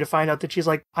rescue only to find out that she's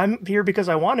like, I'm here because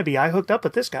I want to be. I hooked up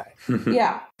with this guy.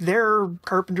 Yeah.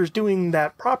 Carpenter's doing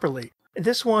that properly.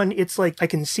 This one, it's like, I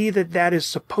can see that that is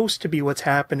supposed to be what's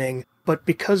happening, but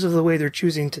because of the way they're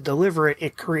choosing to deliver it,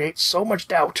 it creates so much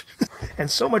doubt and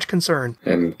so much concern.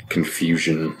 And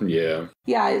confusion, yeah.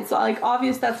 Yeah, it's like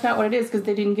obvious that's not what it is because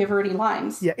they didn't give her any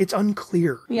lines. Yeah, it's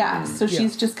unclear. Yeah, so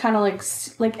she's just kind of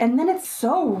like, and then it's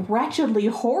so wretchedly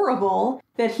horrible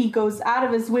that he goes out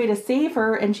of his way to save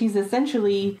her, and she's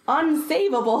essentially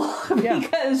unsavable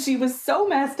because she was so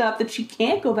messed up that she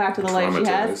can't go back to the life she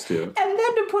has. Yeah. And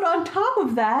then to put on top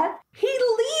of that, he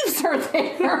leaves her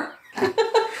there.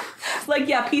 It's like,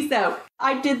 yeah, peace out.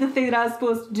 I did the thing that I was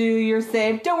supposed to do. You're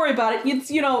safe. Don't worry about it.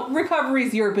 It's,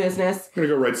 recovery's your business. I'm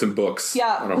gonna go write some books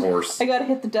on a horse. I gotta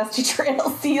hit the dusty trail.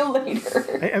 See you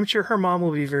later. I'm sure her mom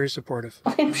will be very supportive.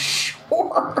 I'm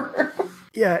sure.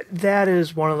 Yeah, that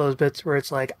is one of those bits where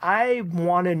it's like, I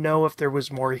want to know if there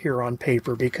was more here on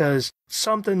paper because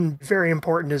something very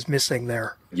important is missing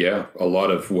there. Yeah, a lot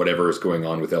of whatever is going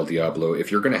on with El Diablo.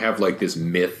 If you're going to have like this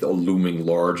myth looming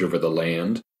large over the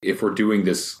land, if we're doing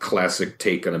this classic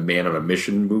take on a man on a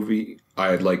mission movie,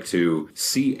 I'd like to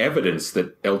see evidence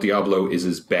that El Diablo is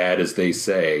as bad as they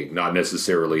say, not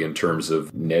necessarily in terms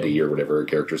of Nettie or whatever her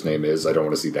character's name is. I don't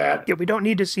want to see that. Yeah, we don't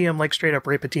need to see him like straight up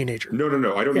rape a teenager. No.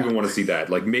 I don't even want to see that.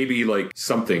 Like maybe like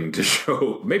something to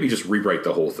show, maybe just rewrite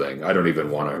the whole thing. I don't even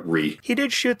want to He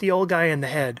did shoot the old guy in the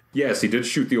head. Yes, he did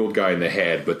shoot the old guy in the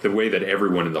head, but the way that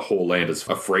everyone in the whole land is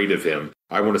afraid of him,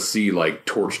 I want to see, like,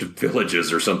 torched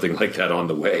villages or something like that on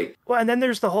the way. Well, and then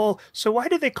there's the whole, so why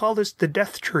do they call this the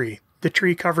death tree? The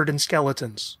tree covered in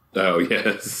skeletons. Oh,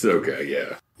 yes. Okay,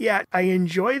 yeah. Yeah, I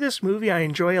enjoy this movie. I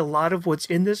enjoy a lot of what's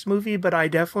in this movie, but I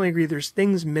definitely agree there's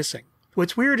things missing.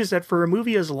 What's weird is that for a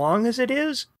movie as long as it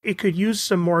is, it could use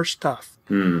some more stuff.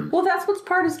 Well, that's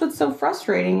what's so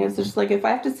frustrating is just like, if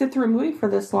I have to sit through a movie for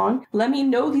this long, let me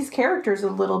know these characters a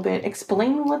little bit.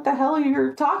 Explain what the hell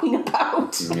you're talking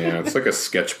about. Yeah, it's like a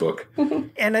sketchbook.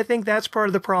 And I think that's part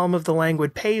of the problem of the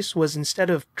languid pace was instead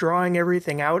of drawing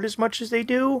everything out as much as they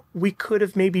do, we could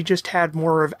have maybe just had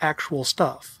more of actual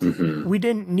stuff. We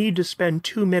didn't need to spend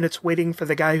 2 minutes waiting for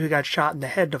the guy who got shot in the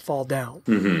head to fall down.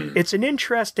 It's an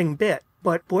interesting bit,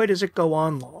 but boy, does it go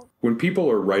on long. When people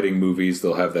are writing movies,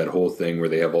 they'll have that whole thing where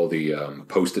they have all the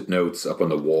Post-it notes up on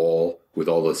the wall with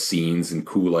all the scenes and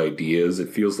cool ideas. It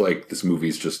feels like this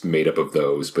movie's just made up of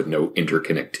those, but no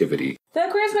interconnectivity. The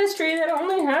Christmas tree that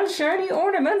only has shiny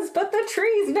ornaments, but the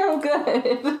tree's no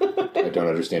good. I don't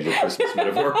understand your Christmas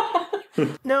metaphor.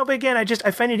 No, but again,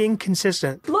 I find it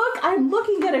inconsistent. Look, I'm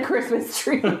looking at a Christmas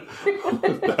tree.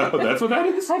 Oh, that's what that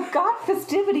is? I've got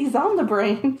festivities on the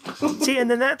brain. See, and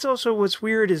then that's also what's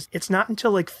weird is it's not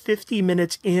until like 50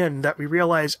 minutes in that we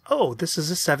realize, oh, this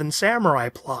is a Seven Samurai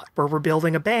plot where we're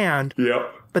building a band.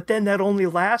 Yep. But then that only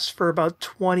lasts for about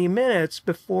 20 minutes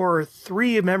before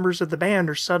 3 members of the band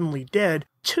are suddenly dead.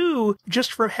 2,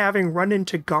 just from having run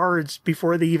into guards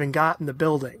before they even got in the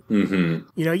building.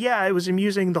 Yeah, it was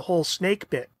amusing the whole snake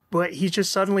bit. But he's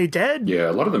just suddenly dead? Yeah,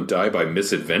 a lot of them die by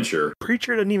misadventure.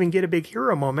 Preacher doesn't even get a big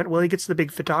hero moment. Well, he gets the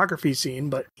big photography scene,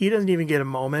 but he doesn't even get a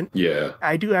moment. Yeah.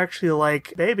 I do actually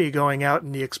like Baby going out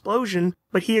in the explosion,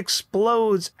 but he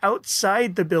explodes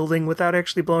outside the building without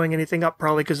actually blowing anything up,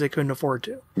 probably because they couldn't afford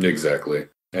to. Exactly.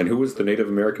 And who was the Native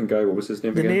American guy? What was his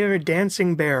name The again? Native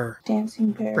Dancing Bear.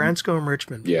 Dancing Bear. Branscombe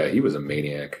Richmond. Yeah, he was a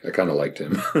maniac. I kind of liked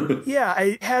him. Yeah,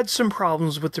 I had some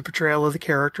problems with the portrayal of the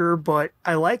character, but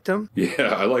I liked him.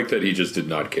 Yeah, I like that he just did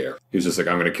not care. He was just like,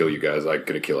 I'm going to kill you guys. I'm going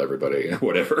to kill everybody.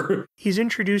 Whatever. He's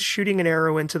introduced shooting an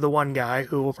arrow into the one guy,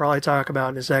 who we'll probably talk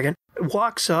about in a second.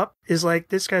 Walks up, is like,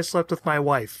 this guy slept with my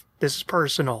wife. This is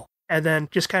personal. And then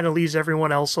just kind of leaves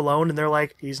everyone else alone, and they're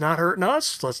like, he's not hurting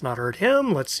us. Let's not hurt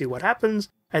him. Let's see what happens.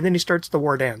 And then he starts the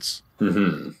war dance.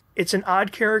 It's an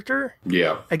odd character.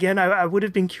 Yeah. Again, I would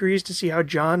have been curious to see how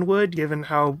John would, given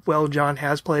how well John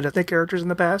has played ethnic characters in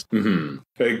the past.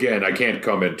 Again, I can't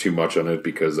comment too much on it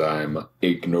because I'm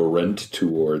ignorant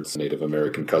towards Native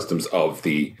American customs of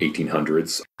the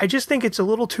 1800s. I just think it's a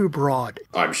little too broad.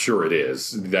 I'm sure it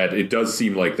is. That it does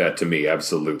seem like that to me,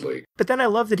 absolutely. But then I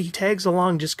love that he tags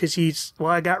along just because he's, well,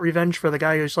 I got revenge for the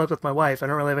guy who slept with my wife. I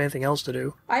don't really have anything else to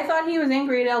do. I thought he was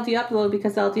angry at El Diablo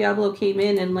because El Diablo came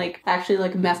in and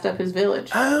actually messed up his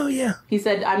village. Oh, yeah. He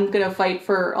said, I'm going to fight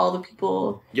for all the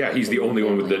people. Yeah, he's the only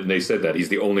one with they said that. He's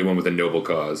the only one with a noble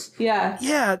cause. Yeah.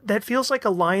 Yeah, that feels like a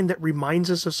line that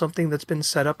reminds us of something that's been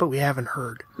set up but we haven't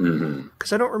heard.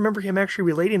 Because I don't remember him actually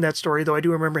relating that story, though I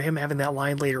do remember him having that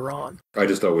line later on. I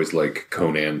just always like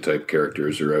Conan-type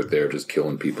characters who are out there just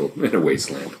killing people in a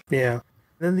wasteland. Yeah.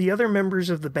 Then the other members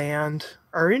of the band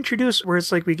are introduced where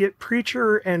it's like we get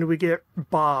Preacher and we get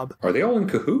Bob. Are they all in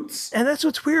cahoots? And that's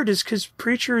what's weird is because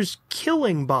Preacher's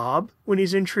killing Bob when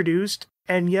he's introduced,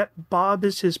 and yet Bob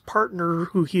is his partner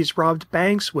who he's robbed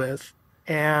banks with.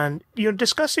 And,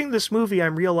 discussing this movie,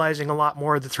 I'm realizing a lot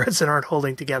more of the threads that aren't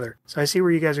holding together. So I see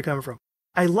where you guys are coming from.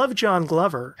 I love John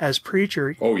Glover as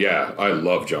Preacher. Oh, yeah. I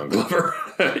love John Glover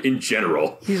in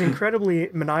general. He's incredibly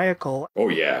maniacal. Oh,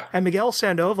 yeah. And Miguel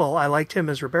Sandoval, I liked him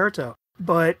as Roberto.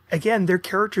 But again, their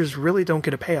characters really don't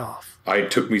get a payoff.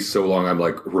 It took me so long. I'm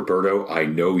like, Roberto, I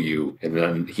know you. And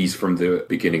then he's from the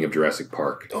beginning of Jurassic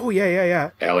Park. Oh,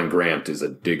 yeah. Alan Grant is a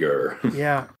digger.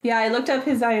 Yeah. Yeah, I looked up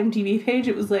his IMDb page.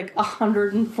 It was like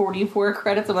 144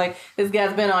 credits. I'm like, this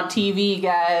guy's been on TV,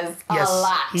 guys. Yes, a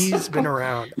lot. He's been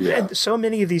around. Yeah. And so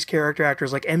many of these character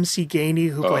actors, like MC Gainey,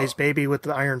 who plays Baby with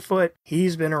the Iron Foot,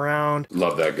 he's been around.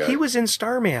 Love that guy. He was in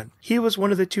Starman. He was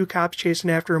one of the 2 cops chasing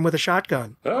after him with a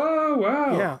shotgun. Oh,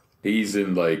 wow. Yeah. He's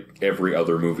in, like, every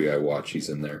other movie I watch. He's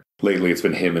in there. Lately, it's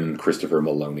been him and Christopher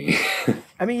Maloney.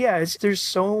 I mean, yeah, there's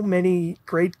so many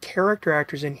great character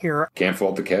actors in here. Can't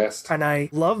fault the cast. And I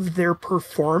love their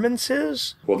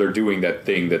performances. Well, they're doing that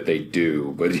thing that they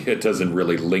do, but it doesn't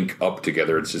really link up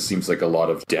together. It just seems like a lot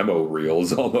of demo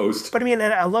reels almost. But I mean,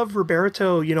 and I love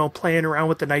Roberto, playing around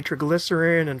with the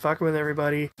nitroglycerin and fucking with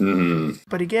everybody. Mm-hmm.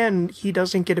 But again, he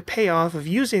doesn't get a payoff of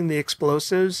using the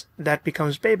explosives. That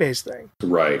becomes Bebe's thing.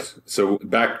 Right. So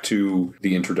back to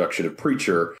the introduction of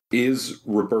Preacher. Is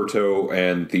Roberto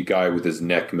and the guy with his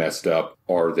neck messed up,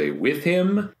 are they with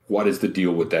him? What is the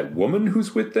deal with that woman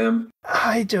who's with them?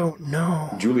 I don't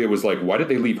know. Julia was like, why did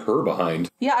they leave her behind?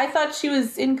 Yeah, I thought she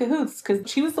was in cahoots because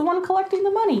she was the one collecting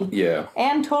the money. Yeah.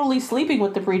 And totally sleeping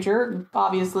with the preacher,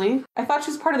 obviously. I thought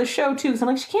she was part of the show, too, because I'm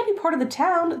like, she can't be part of the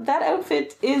town. That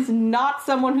outfit is not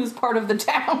someone who's part of the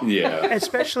town. Yeah.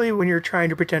 Especially when you're trying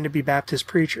to pretend to be Baptist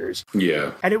preachers.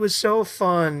 Yeah. And it was so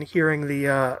fun hearing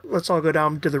the Let's All Go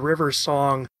Down to the River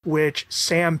song, which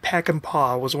Sam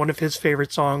Peckinpah was one of his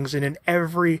favorite songs, and in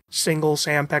every single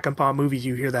Sam Peckinpah movie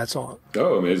you hear that song.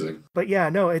 Oh, amazing. But yeah,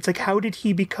 no, it's like, how did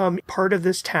he become part of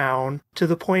this town to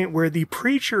the point where the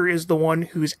preacher is the one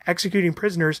who's executing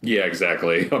prisoners? Yeah,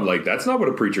 exactly. I'm like, that's not what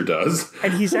a preacher does.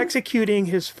 And he's executing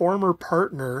his former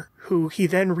partner, who he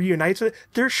then reunites with.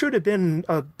 There should have been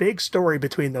a big story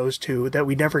between those two that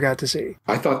we never got to see.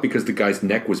 I thought because the guy's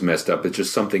neck was messed up, it's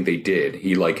just something they did.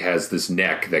 He, has this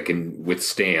neck that can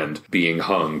withstand being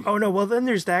hung. Oh, no, well, then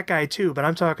there's that guy, too, but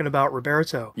I'm talking about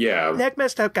Roberto. Yeah. Neck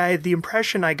messed up guy, the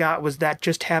impression I got was that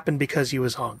just happened because he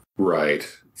was hung. Right.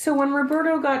 So when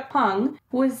Roberto got hung,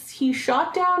 was he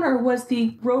shot down or was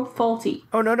the rope faulty?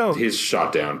 Oh, no. His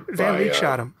shot down. Van Leek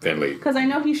shot him. Van Leek. Because I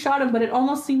know he shot him, but it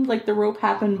almost seemed like the rope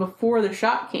happened before the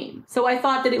shot came. So I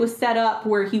thought that it was set up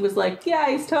where he was like, yeah,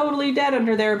 he's totally dead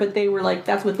under there, but they were like,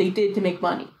 that's what they did to make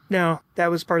money. No, that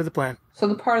was part of the plan. So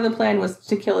the part of the plan was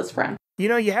to kill his friend.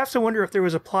 You have to wonder if there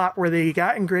was a plot where they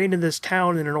got ingrained in this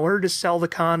town, and in order to sell the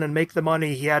con and make the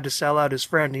money, he had to sell out his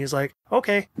friend. And he's like,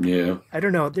 okay. Yeah. I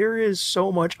don't know. There is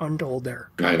so much untold there.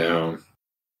 I know.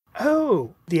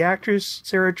 Oh, the actress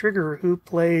Sarah Trigger, who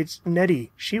played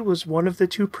Nettie, she was one of the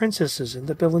 2 princesses in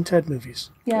the Bill and Ted movies.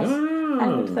 Yes. I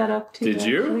looked that up too. Did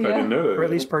you? Actually, I didn't know that. Or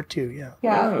at least part 2, yeah.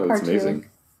 Yeah, oh, part that's amazing. 2.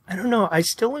 I don't know. I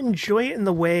still enjoy it in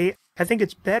the way, I think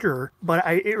it's better, but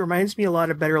it reminds me a lot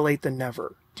of Better Late Than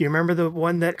Never. Do you remember the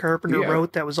one that Carpenter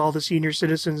wrote that was all the senior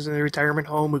citizens in the retirement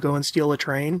home who go and steal a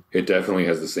train? It definitely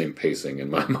has the same pacing in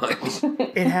my mind.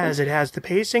 It has the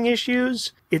pacing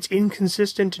issues. It's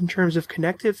inconsistent in terms of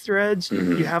connective threads.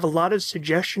 Mm-hmm. You have a lot of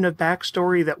suggestion of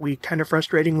backstory that we kind of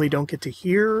frustratingly don't get to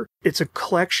hear. It's a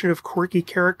collection of quirky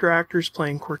character actors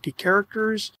playing quirky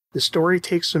characters. The story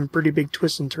takes some pretty big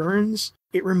twists and turns.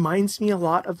 It reminds me a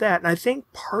lot of that. And I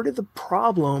think part of the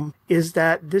problem is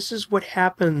that this is what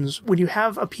happens when you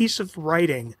have a piece of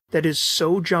writing that is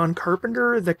so John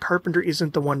Carpenter that Carpenter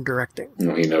isn't the one directing.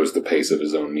 Well, he knows the pace of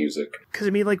his own music. Because,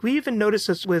 we even noticed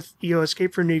this with,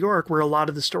 Escape from New York, where a lot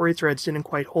of the story threads didn't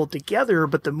quite hold together,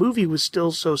 but the movie was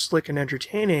still so slick and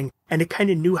entertaining, and it kind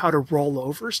of knew how to roll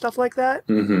over stuff like that.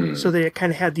 Mm-hmm. So that it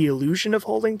kind of had the illusion of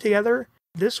holding together.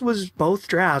 This was both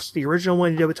drafts, the original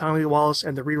one he did with Tommy Lee Wallace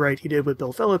and the rewrite he did with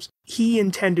Bill Phillips. He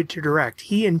intended to direct.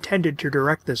 He intended to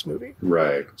direct this movie.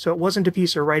 Right. So it wasn't a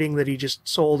piece of writing that he just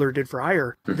sold or did for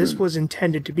hire. Mm-hmm. This was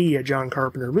intended to be a John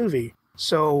Carpenter movie.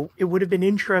 So it would have been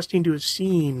interesting to have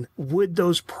seen, would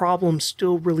those problems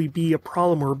still really be a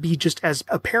problem or be just as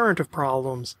apparent of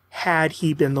problems had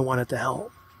he been the one at the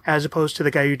helm, as opposed to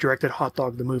the guy who directed Hot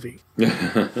Dog the movie.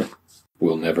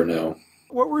 We'll never know.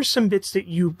 What were some bits that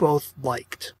you both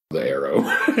liked? The arrow.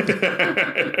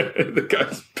 The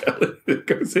guy's belly that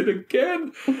goes in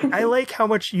again. I like how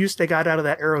much use they got out of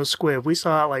that arrow squib. We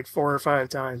saw it like 4 or 5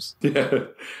 times. Yeah.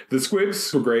 The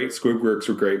squibs were great. Squib works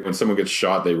were great. When someone gets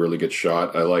shot, they really get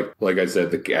shot. I like I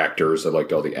said, the actors. I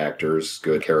liked all the actors,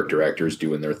 good character actors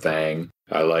doing their thing.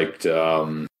 I liked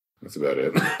That's about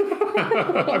it.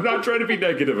 I'm not trying to be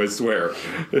negative, I swear.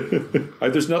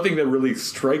 There's nothing that really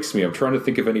strikes me. I'm trying to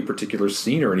think of any particular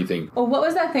scene or anything. Oh, what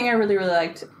was that thing I really, really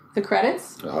liked? The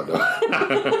credits? Oh, no.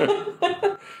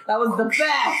 That was the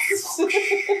best!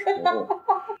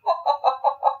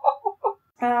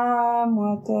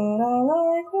 What did I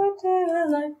like? What did I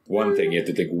like? One thing. You have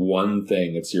to think one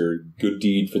thing. It's your good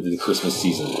deed for the Christmas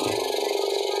season.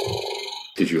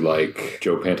 Did you like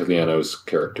Joe Pantoliano's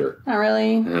character? Not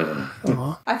really.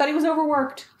 Uh-huh. I thought he was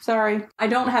overworked. Sorry. I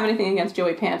don't have anything against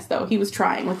Joey Pants, though. He was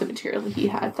trying with the material that he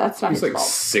had. That's not his He's like fault.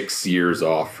 6 years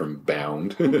off from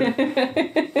Bound.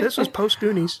 This was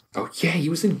post-Goonies. Oh, yeah, he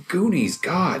was in Goonies.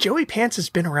 God. Joey Pants has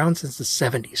been around since the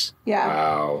 70s. Yeah.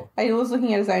 Wow. I was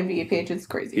looking at his IMDb page. It's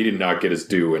crazy. He did not get his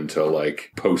due until,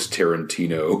 like,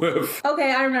 post-Tarantino.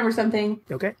 Okay, I remember something.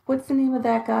 Okay. What's the name of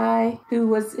that guy who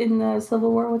was in the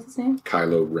Civil War? What's his name?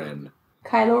 Kylo Ren.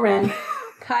 Kylo Ren.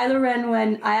 Kylo Ren,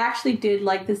 when I actually did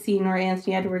like the scene where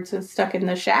Anthony Edwards was stuck in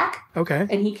the shack. Okay.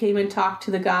 And he came and talked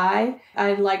to the guy.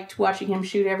 I liked watching him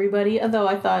shoot everybody, although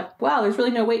I thought, wow, there's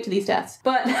really no weight to these deaths.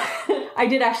 But I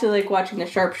did actually like watching the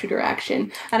sharpshooter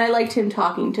action. And I liked him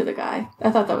talking to the guy.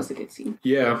 I thought that was a good scene.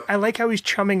 Yeah. I like how he's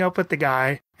chumming up with the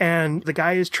guy, and the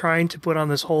guy is trying to put on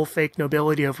this whole fake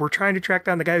nobility of, we're trying to track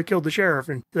down the guy who killed the sheriff.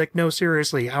 And like, no,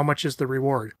 seriously, how much is the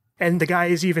reward? And the guy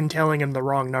is even telling him the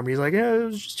wrong number. He's like, yeah, it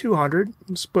was just 200,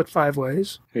 split 5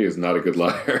 ways. He is not a good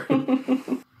liar.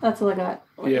 That's all I got.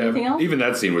 Anything else? Even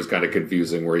that scene was kind of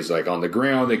confusing where he's like on the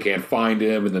ground, they can't find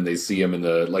him, and then they see him in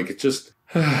the, like, it just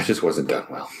wasn't done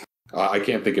well. I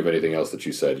can't think of anything else that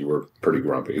you said. You were pretty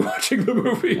grumpy watching the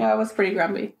movie. Yeah, I was pretty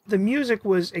grumpy. The music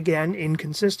was, again,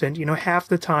 inconsistent. You know, half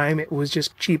the time it was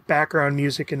just cheap background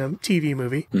music in a TV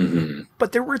movie. Mm-hmm.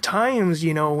 But there were times,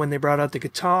 you know, when they brought out the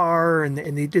guitar and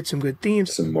they did some good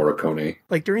themes. Some Morricone.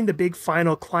 Like during the big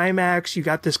final climax, you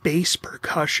got this bass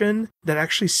percussion that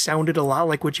actually sounded a lot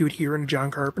like what you would hear in a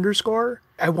John Carpenter score.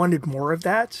 I wanted more of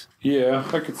that. Yeah,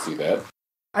 I could see that.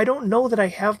 I don't know that I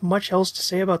have much else to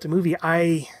say about the movie.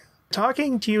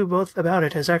 Talking to you both about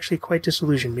it has actually quite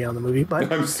disillusioned me on the movie, but...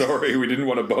 I'm sorry, we didn't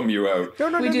want to bum you out.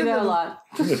 We do that a lot.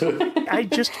 I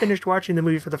just finished watching the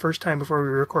movie for the first time before we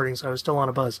were recording, so I was still on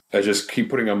a buzz. I just keep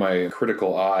putting on my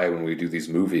critical eye when we do these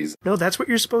movies. No, that's what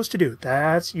you're supposed to do.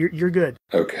 You're good.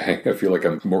 Okay, I feel like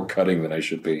I'm more cutting than I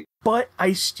should be. But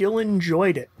I still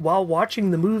enjoyed it. While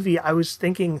watching the movie, I was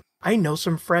thinking, I know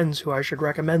some friends who I should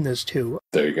recommend this to.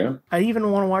 There you go. I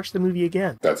even want to watch the movie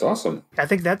again. That's awesome. I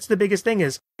think that's the biggest thing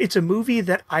is, it's a movie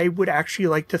that I would actually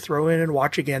like to throw in and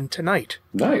watch again tonight.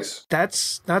 Nice.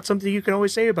 That's not something you can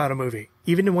always say about a movie.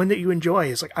 Even the one that you enjoy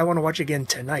is like, I want to watch again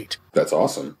tonight. That's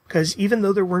awesome. Because even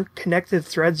though there weren't connected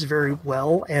threads very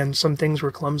well and some things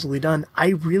were clumsily done, I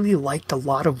really liked a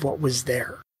lot of what was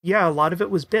there. Yeah, a lot of it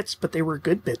was bits, but they were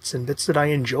good bits and bits that I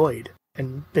enjoyed.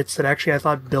 And bits that actually I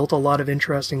thought built a lot of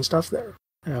interesting stuff there.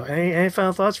 Any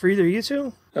final thoughts for either of you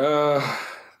two? That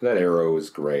arrow was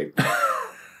great.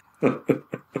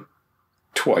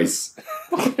 Twice.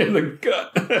 In the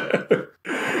gut.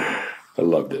 I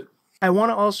loved it. I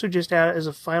want to also just add as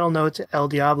a final note to El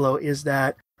Diablo is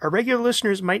that our regular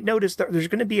listeners might notice that there's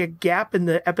going to be a gap in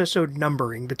the episode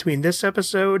numbering between this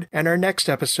episode and our next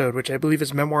episode, which I believe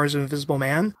is Memoirs of Invisible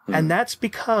Man. And that's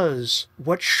because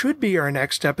what should be our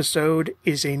next episode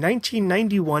is a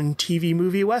 1991 TV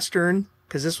movie Western,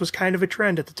 because this was kind of a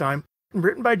trend at the time,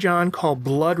 written by John called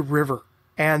Blood River.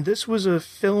 And this was a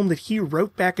film that he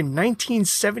wrote back in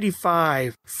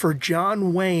 1975 for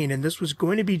John Wayne, and this was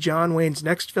going to be John Wayne's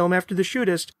next film after The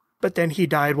Shootist. But then he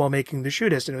died while making The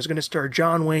Shootist, and it was going to star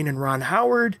John Wayne and Ron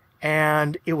Howard,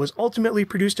 and it was ultimately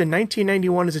produced in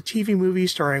 1991 as a TV movie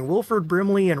starring Wilford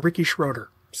Brimley and Ricky Schroeder.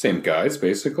 Same guys,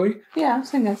 basically. Yeah,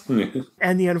 same guys.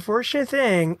 And the unfortunate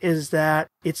thing is that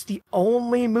it's the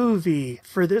only movie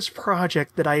for this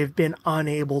project that I have been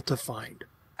unable to find.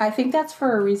 I think that's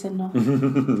for a reason,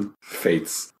 no?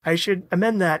 Fates. I should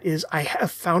amend that is I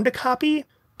have found a copy,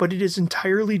 but it is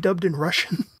entirely dubbed in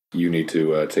Russian. You need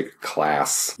to take a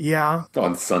class. Yeah.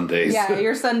 On Sundays. Yeah,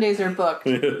 your Sundays are booked.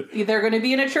 They're going to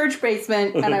be in a church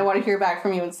basement, and I want to hear back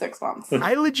from you in 6 months.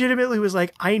 I legitimately was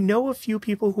like, I know a few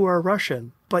people who are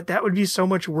Russian, but that would be so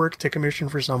much work to commission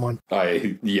for someone.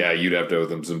 Yeah, you'd have to owe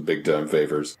them some big time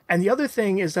favors. And the other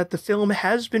thing is that the film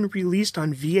has been released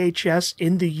on VHS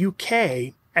in the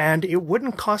UK, and it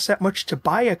wouldn't cost that much to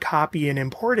buy a copy and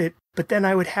import it, but then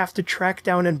I would have to track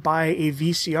down and buy a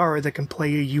VCR that can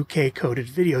play a UK-coded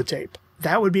videotape.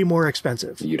 That would be more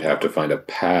expensive. You'd have to find a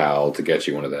pal to get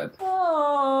you one of that.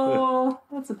 Oh,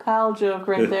 that's a pal joke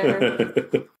right there.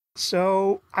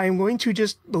 So I'm going to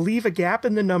just leave a gap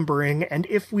in the numbering, and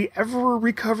if we ever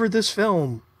recover this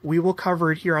film, we will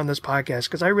cover it here on this podcast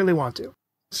because I really want to.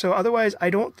 So otherwise, I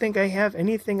don't think I have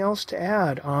anything else to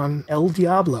add on El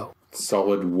Diablo.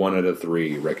 Solid 1 out of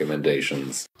 3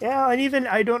 recommendations. Yeah, and even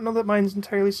I don't know that mine's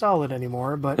entirely solid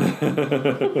anymore, but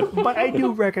but I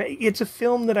do recommend. It's a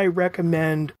film that I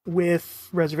recommend with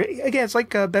reservation. Again, it's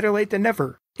like Better Late Than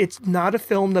Never. It's not a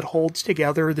film that holds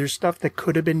together. There's stuff that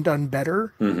could have been done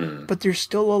better, but there's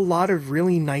still a lot of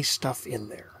really nice stuff in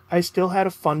there. I still had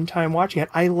a fun time watching it.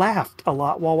 I laughed a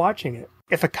lot while watching it.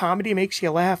 If a comedy makes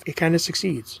you laugh, it kind of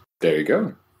succeeds. There you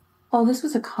go. Oh, this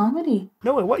was a comedy.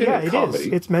 No, it is.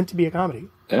 It's meant to be a comedy.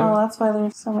 Yeah. Oh, that's why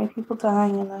there's so many people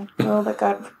dying in the girl that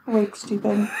got raped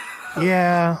stupid.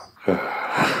 Yeah.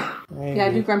 Yeah,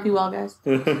 I do grumpy well, guys.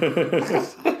 When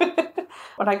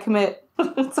I commit,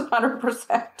 it's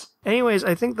 100%. Anyways,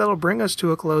 I think that'll bring us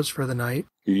to a close for the night.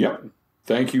 Yep.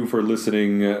 Thank you for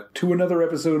listening to another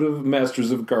episode of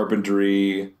Masters of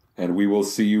Carpentry. And we will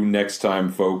see you next time,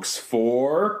 folks,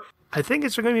 for... I think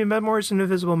it's going to be Memoirs of an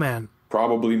Invisible Man.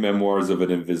 Probably Memoirs of an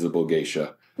Invisible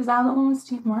Geisha. Is that the one with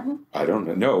Steve Martin? I don't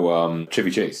know. No, Chevy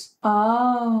Chase.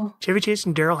 Oh. Chevy Chase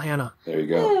and Daryl Hannah. There you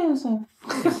go.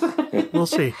 We'll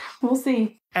see. We'll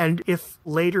see. And if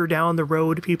later down the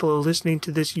road people are listening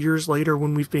to this years later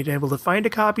when we've been able to find a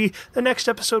copy, the next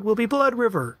episode will be Blood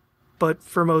River. But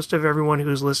for most of everyone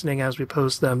who's listening as we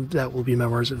post them, that will be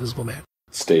Memoirs of Invisible Man.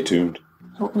 Stay tuned.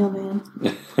 Oatmeal Man.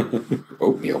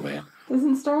 Oatmeal Man.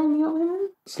 Isn't starring the Oatmeal Man?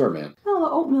 Starman. No, the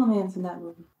Oatmeal Man's in that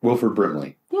movie. Wilford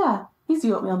Brimley. Yeah, he's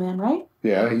the Oatmeal Man, right?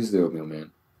 Yeah, he's the Oatmeal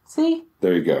Man. See?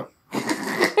 There you go.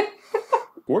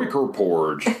 Waker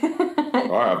Porge.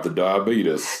 I have the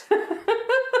diabetes.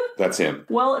 That's him.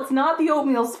 Well, it's not the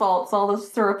oatmeal's fault. It's all the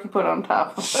syrup you put on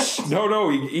top of it. No,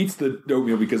 he eats the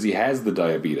oatmeal because he has the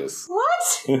diabetes.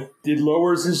 What? It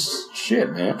lowers his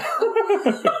shit, man.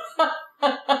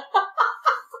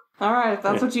 All right, if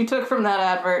that's what you took from that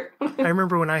advert. I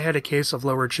remember when I had a case of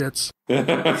lowered shits.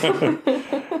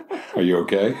 Are you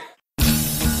okay?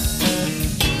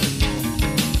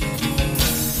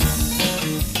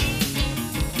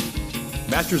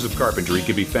 Masters of Carpentry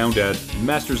can be found at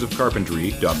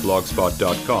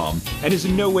mastersofcarpentry.blogspot.com and is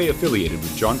in no way affiliated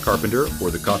with John Carpenter or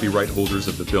the copyright holders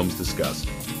of the films discussed.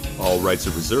 All rights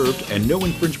are reserved and no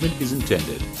infringement is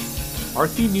intended. Our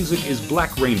theme music is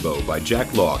Black Rainbow by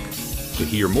Jack Locke. To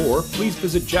hear more, please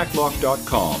visit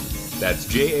jacklock.com. That's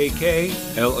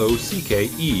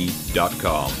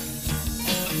JAKLOCKE.com.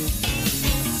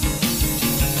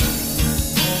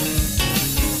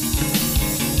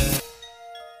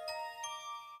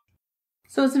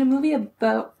 So is it a movie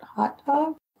about hot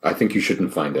dog? I think you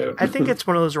shouldn't find out. I think it's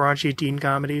one of those raunchy teen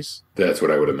comedies. That's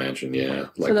what I would imagine, yeah.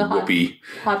 Like so the Whoopi.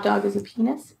 Hot dog is a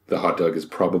penis? The hot dog is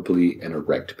probably an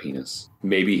erect penis.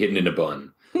 Maybe hidden in a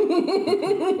bun.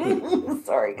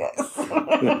 Sorry, guys.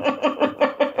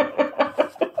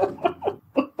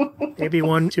 Maybe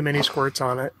one too many squirts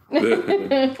on it.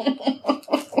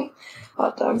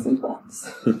 Hot dogs and buns.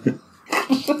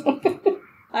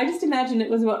 I just imagined it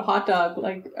was about hot dog,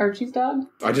 like Archie's dog.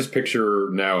 I just picture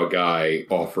now a guy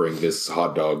offering this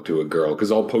hot dog to a girl,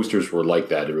 because all posters were like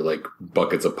that. They were like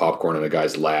buckets of popcorn in a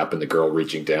guy's lap, and the girl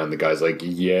reaching down. The guy's like,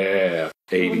 yeah.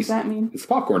 80s. What does that mean? It's a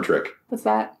popcorn trick. What's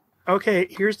that? Okay,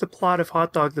 here's the plot of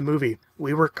Hot Dog the movie.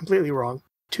 We were completely wrong.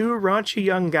 Two raunchy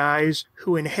young guys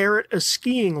who inherit a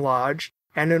skiing lodge,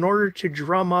 and in order to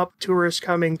drum up tourists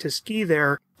coming to ski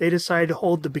there, they decide to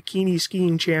hold the bikini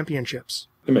skiing championships.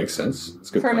 It makes sense. It's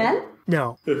good. For men?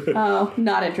 No. Oh,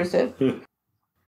 not interested.